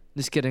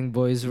 Just kidding,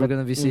 boys. We're But,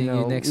 gonna be seeing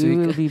you next we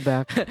week. will be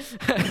back.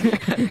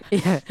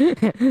 Yeah.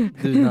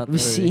 Do not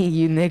We're worry. seeing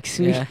you next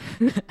week. Yeah.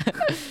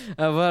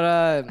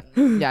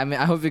 Yeah, I mean,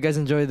 I hope you guys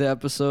enjoyed the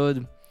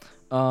episode.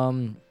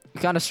 We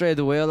kind of strayed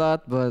away a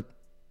lot, but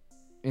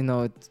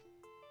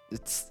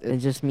It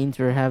just means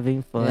we're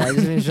having fun. yeah, it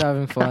just means we're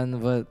having fun.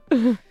 But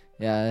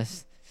yeah,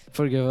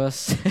 forgive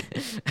us.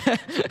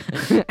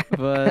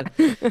 But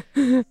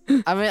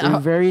I mean, We're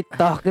very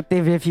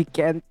talkative if you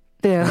can't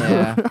tell.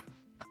 yeah.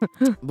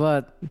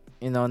 But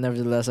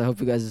nevertheless, I hope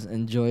you guys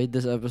enjoyed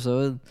this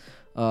episode.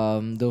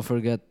 Don't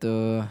forget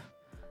to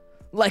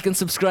like and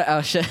subscribe. Oh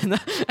shit!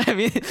 I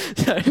mean,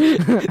 sorry.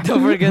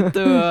 Don't forget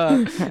to.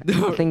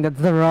 I think that's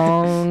the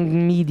wrong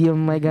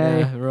medium, my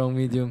guy. Yeah, wrong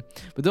medium.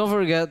 But don't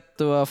forget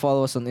to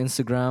follow us on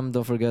Instagram.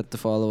 Don't forget to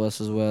follow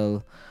us as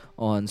well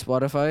on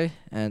Spotify.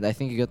 And I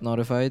think you get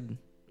notified.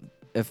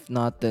 If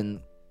not, then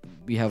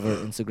we have our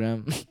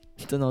Instagram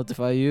to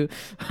notify you.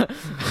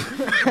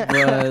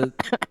 But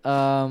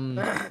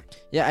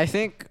yeah, I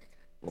think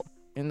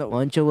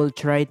Moncho will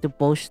try to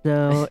post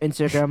the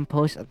Instagram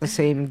post at the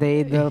same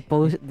day the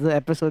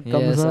episode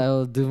comes yes, up. I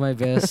will do my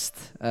best.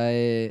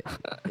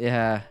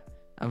 Yeah,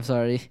 I'm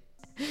sorry,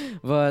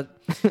 but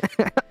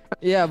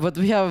yeah, but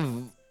we have,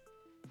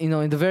 in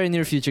the very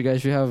near future,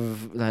 guys, we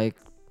have like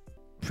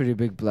pretty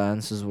big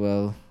plans as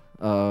well.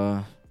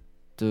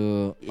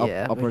 to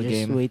Yeah, up we're our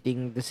just game.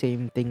 waiting the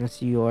same thing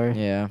as you are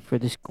Yeah. for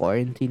this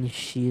quarantine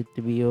shit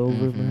to be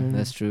over,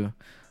 That's man. true.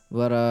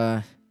 But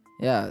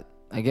yeah.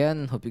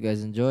 Again, hope you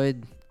guys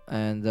enjoyed,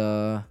 and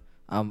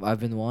I've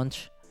been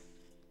Wanch,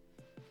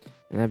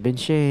 And I've been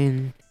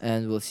Shane.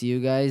 and we'll see you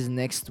guys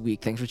next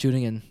week. Thanks for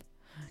tuning in.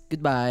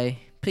 Goodbye.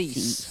 Peace.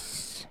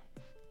 Peace.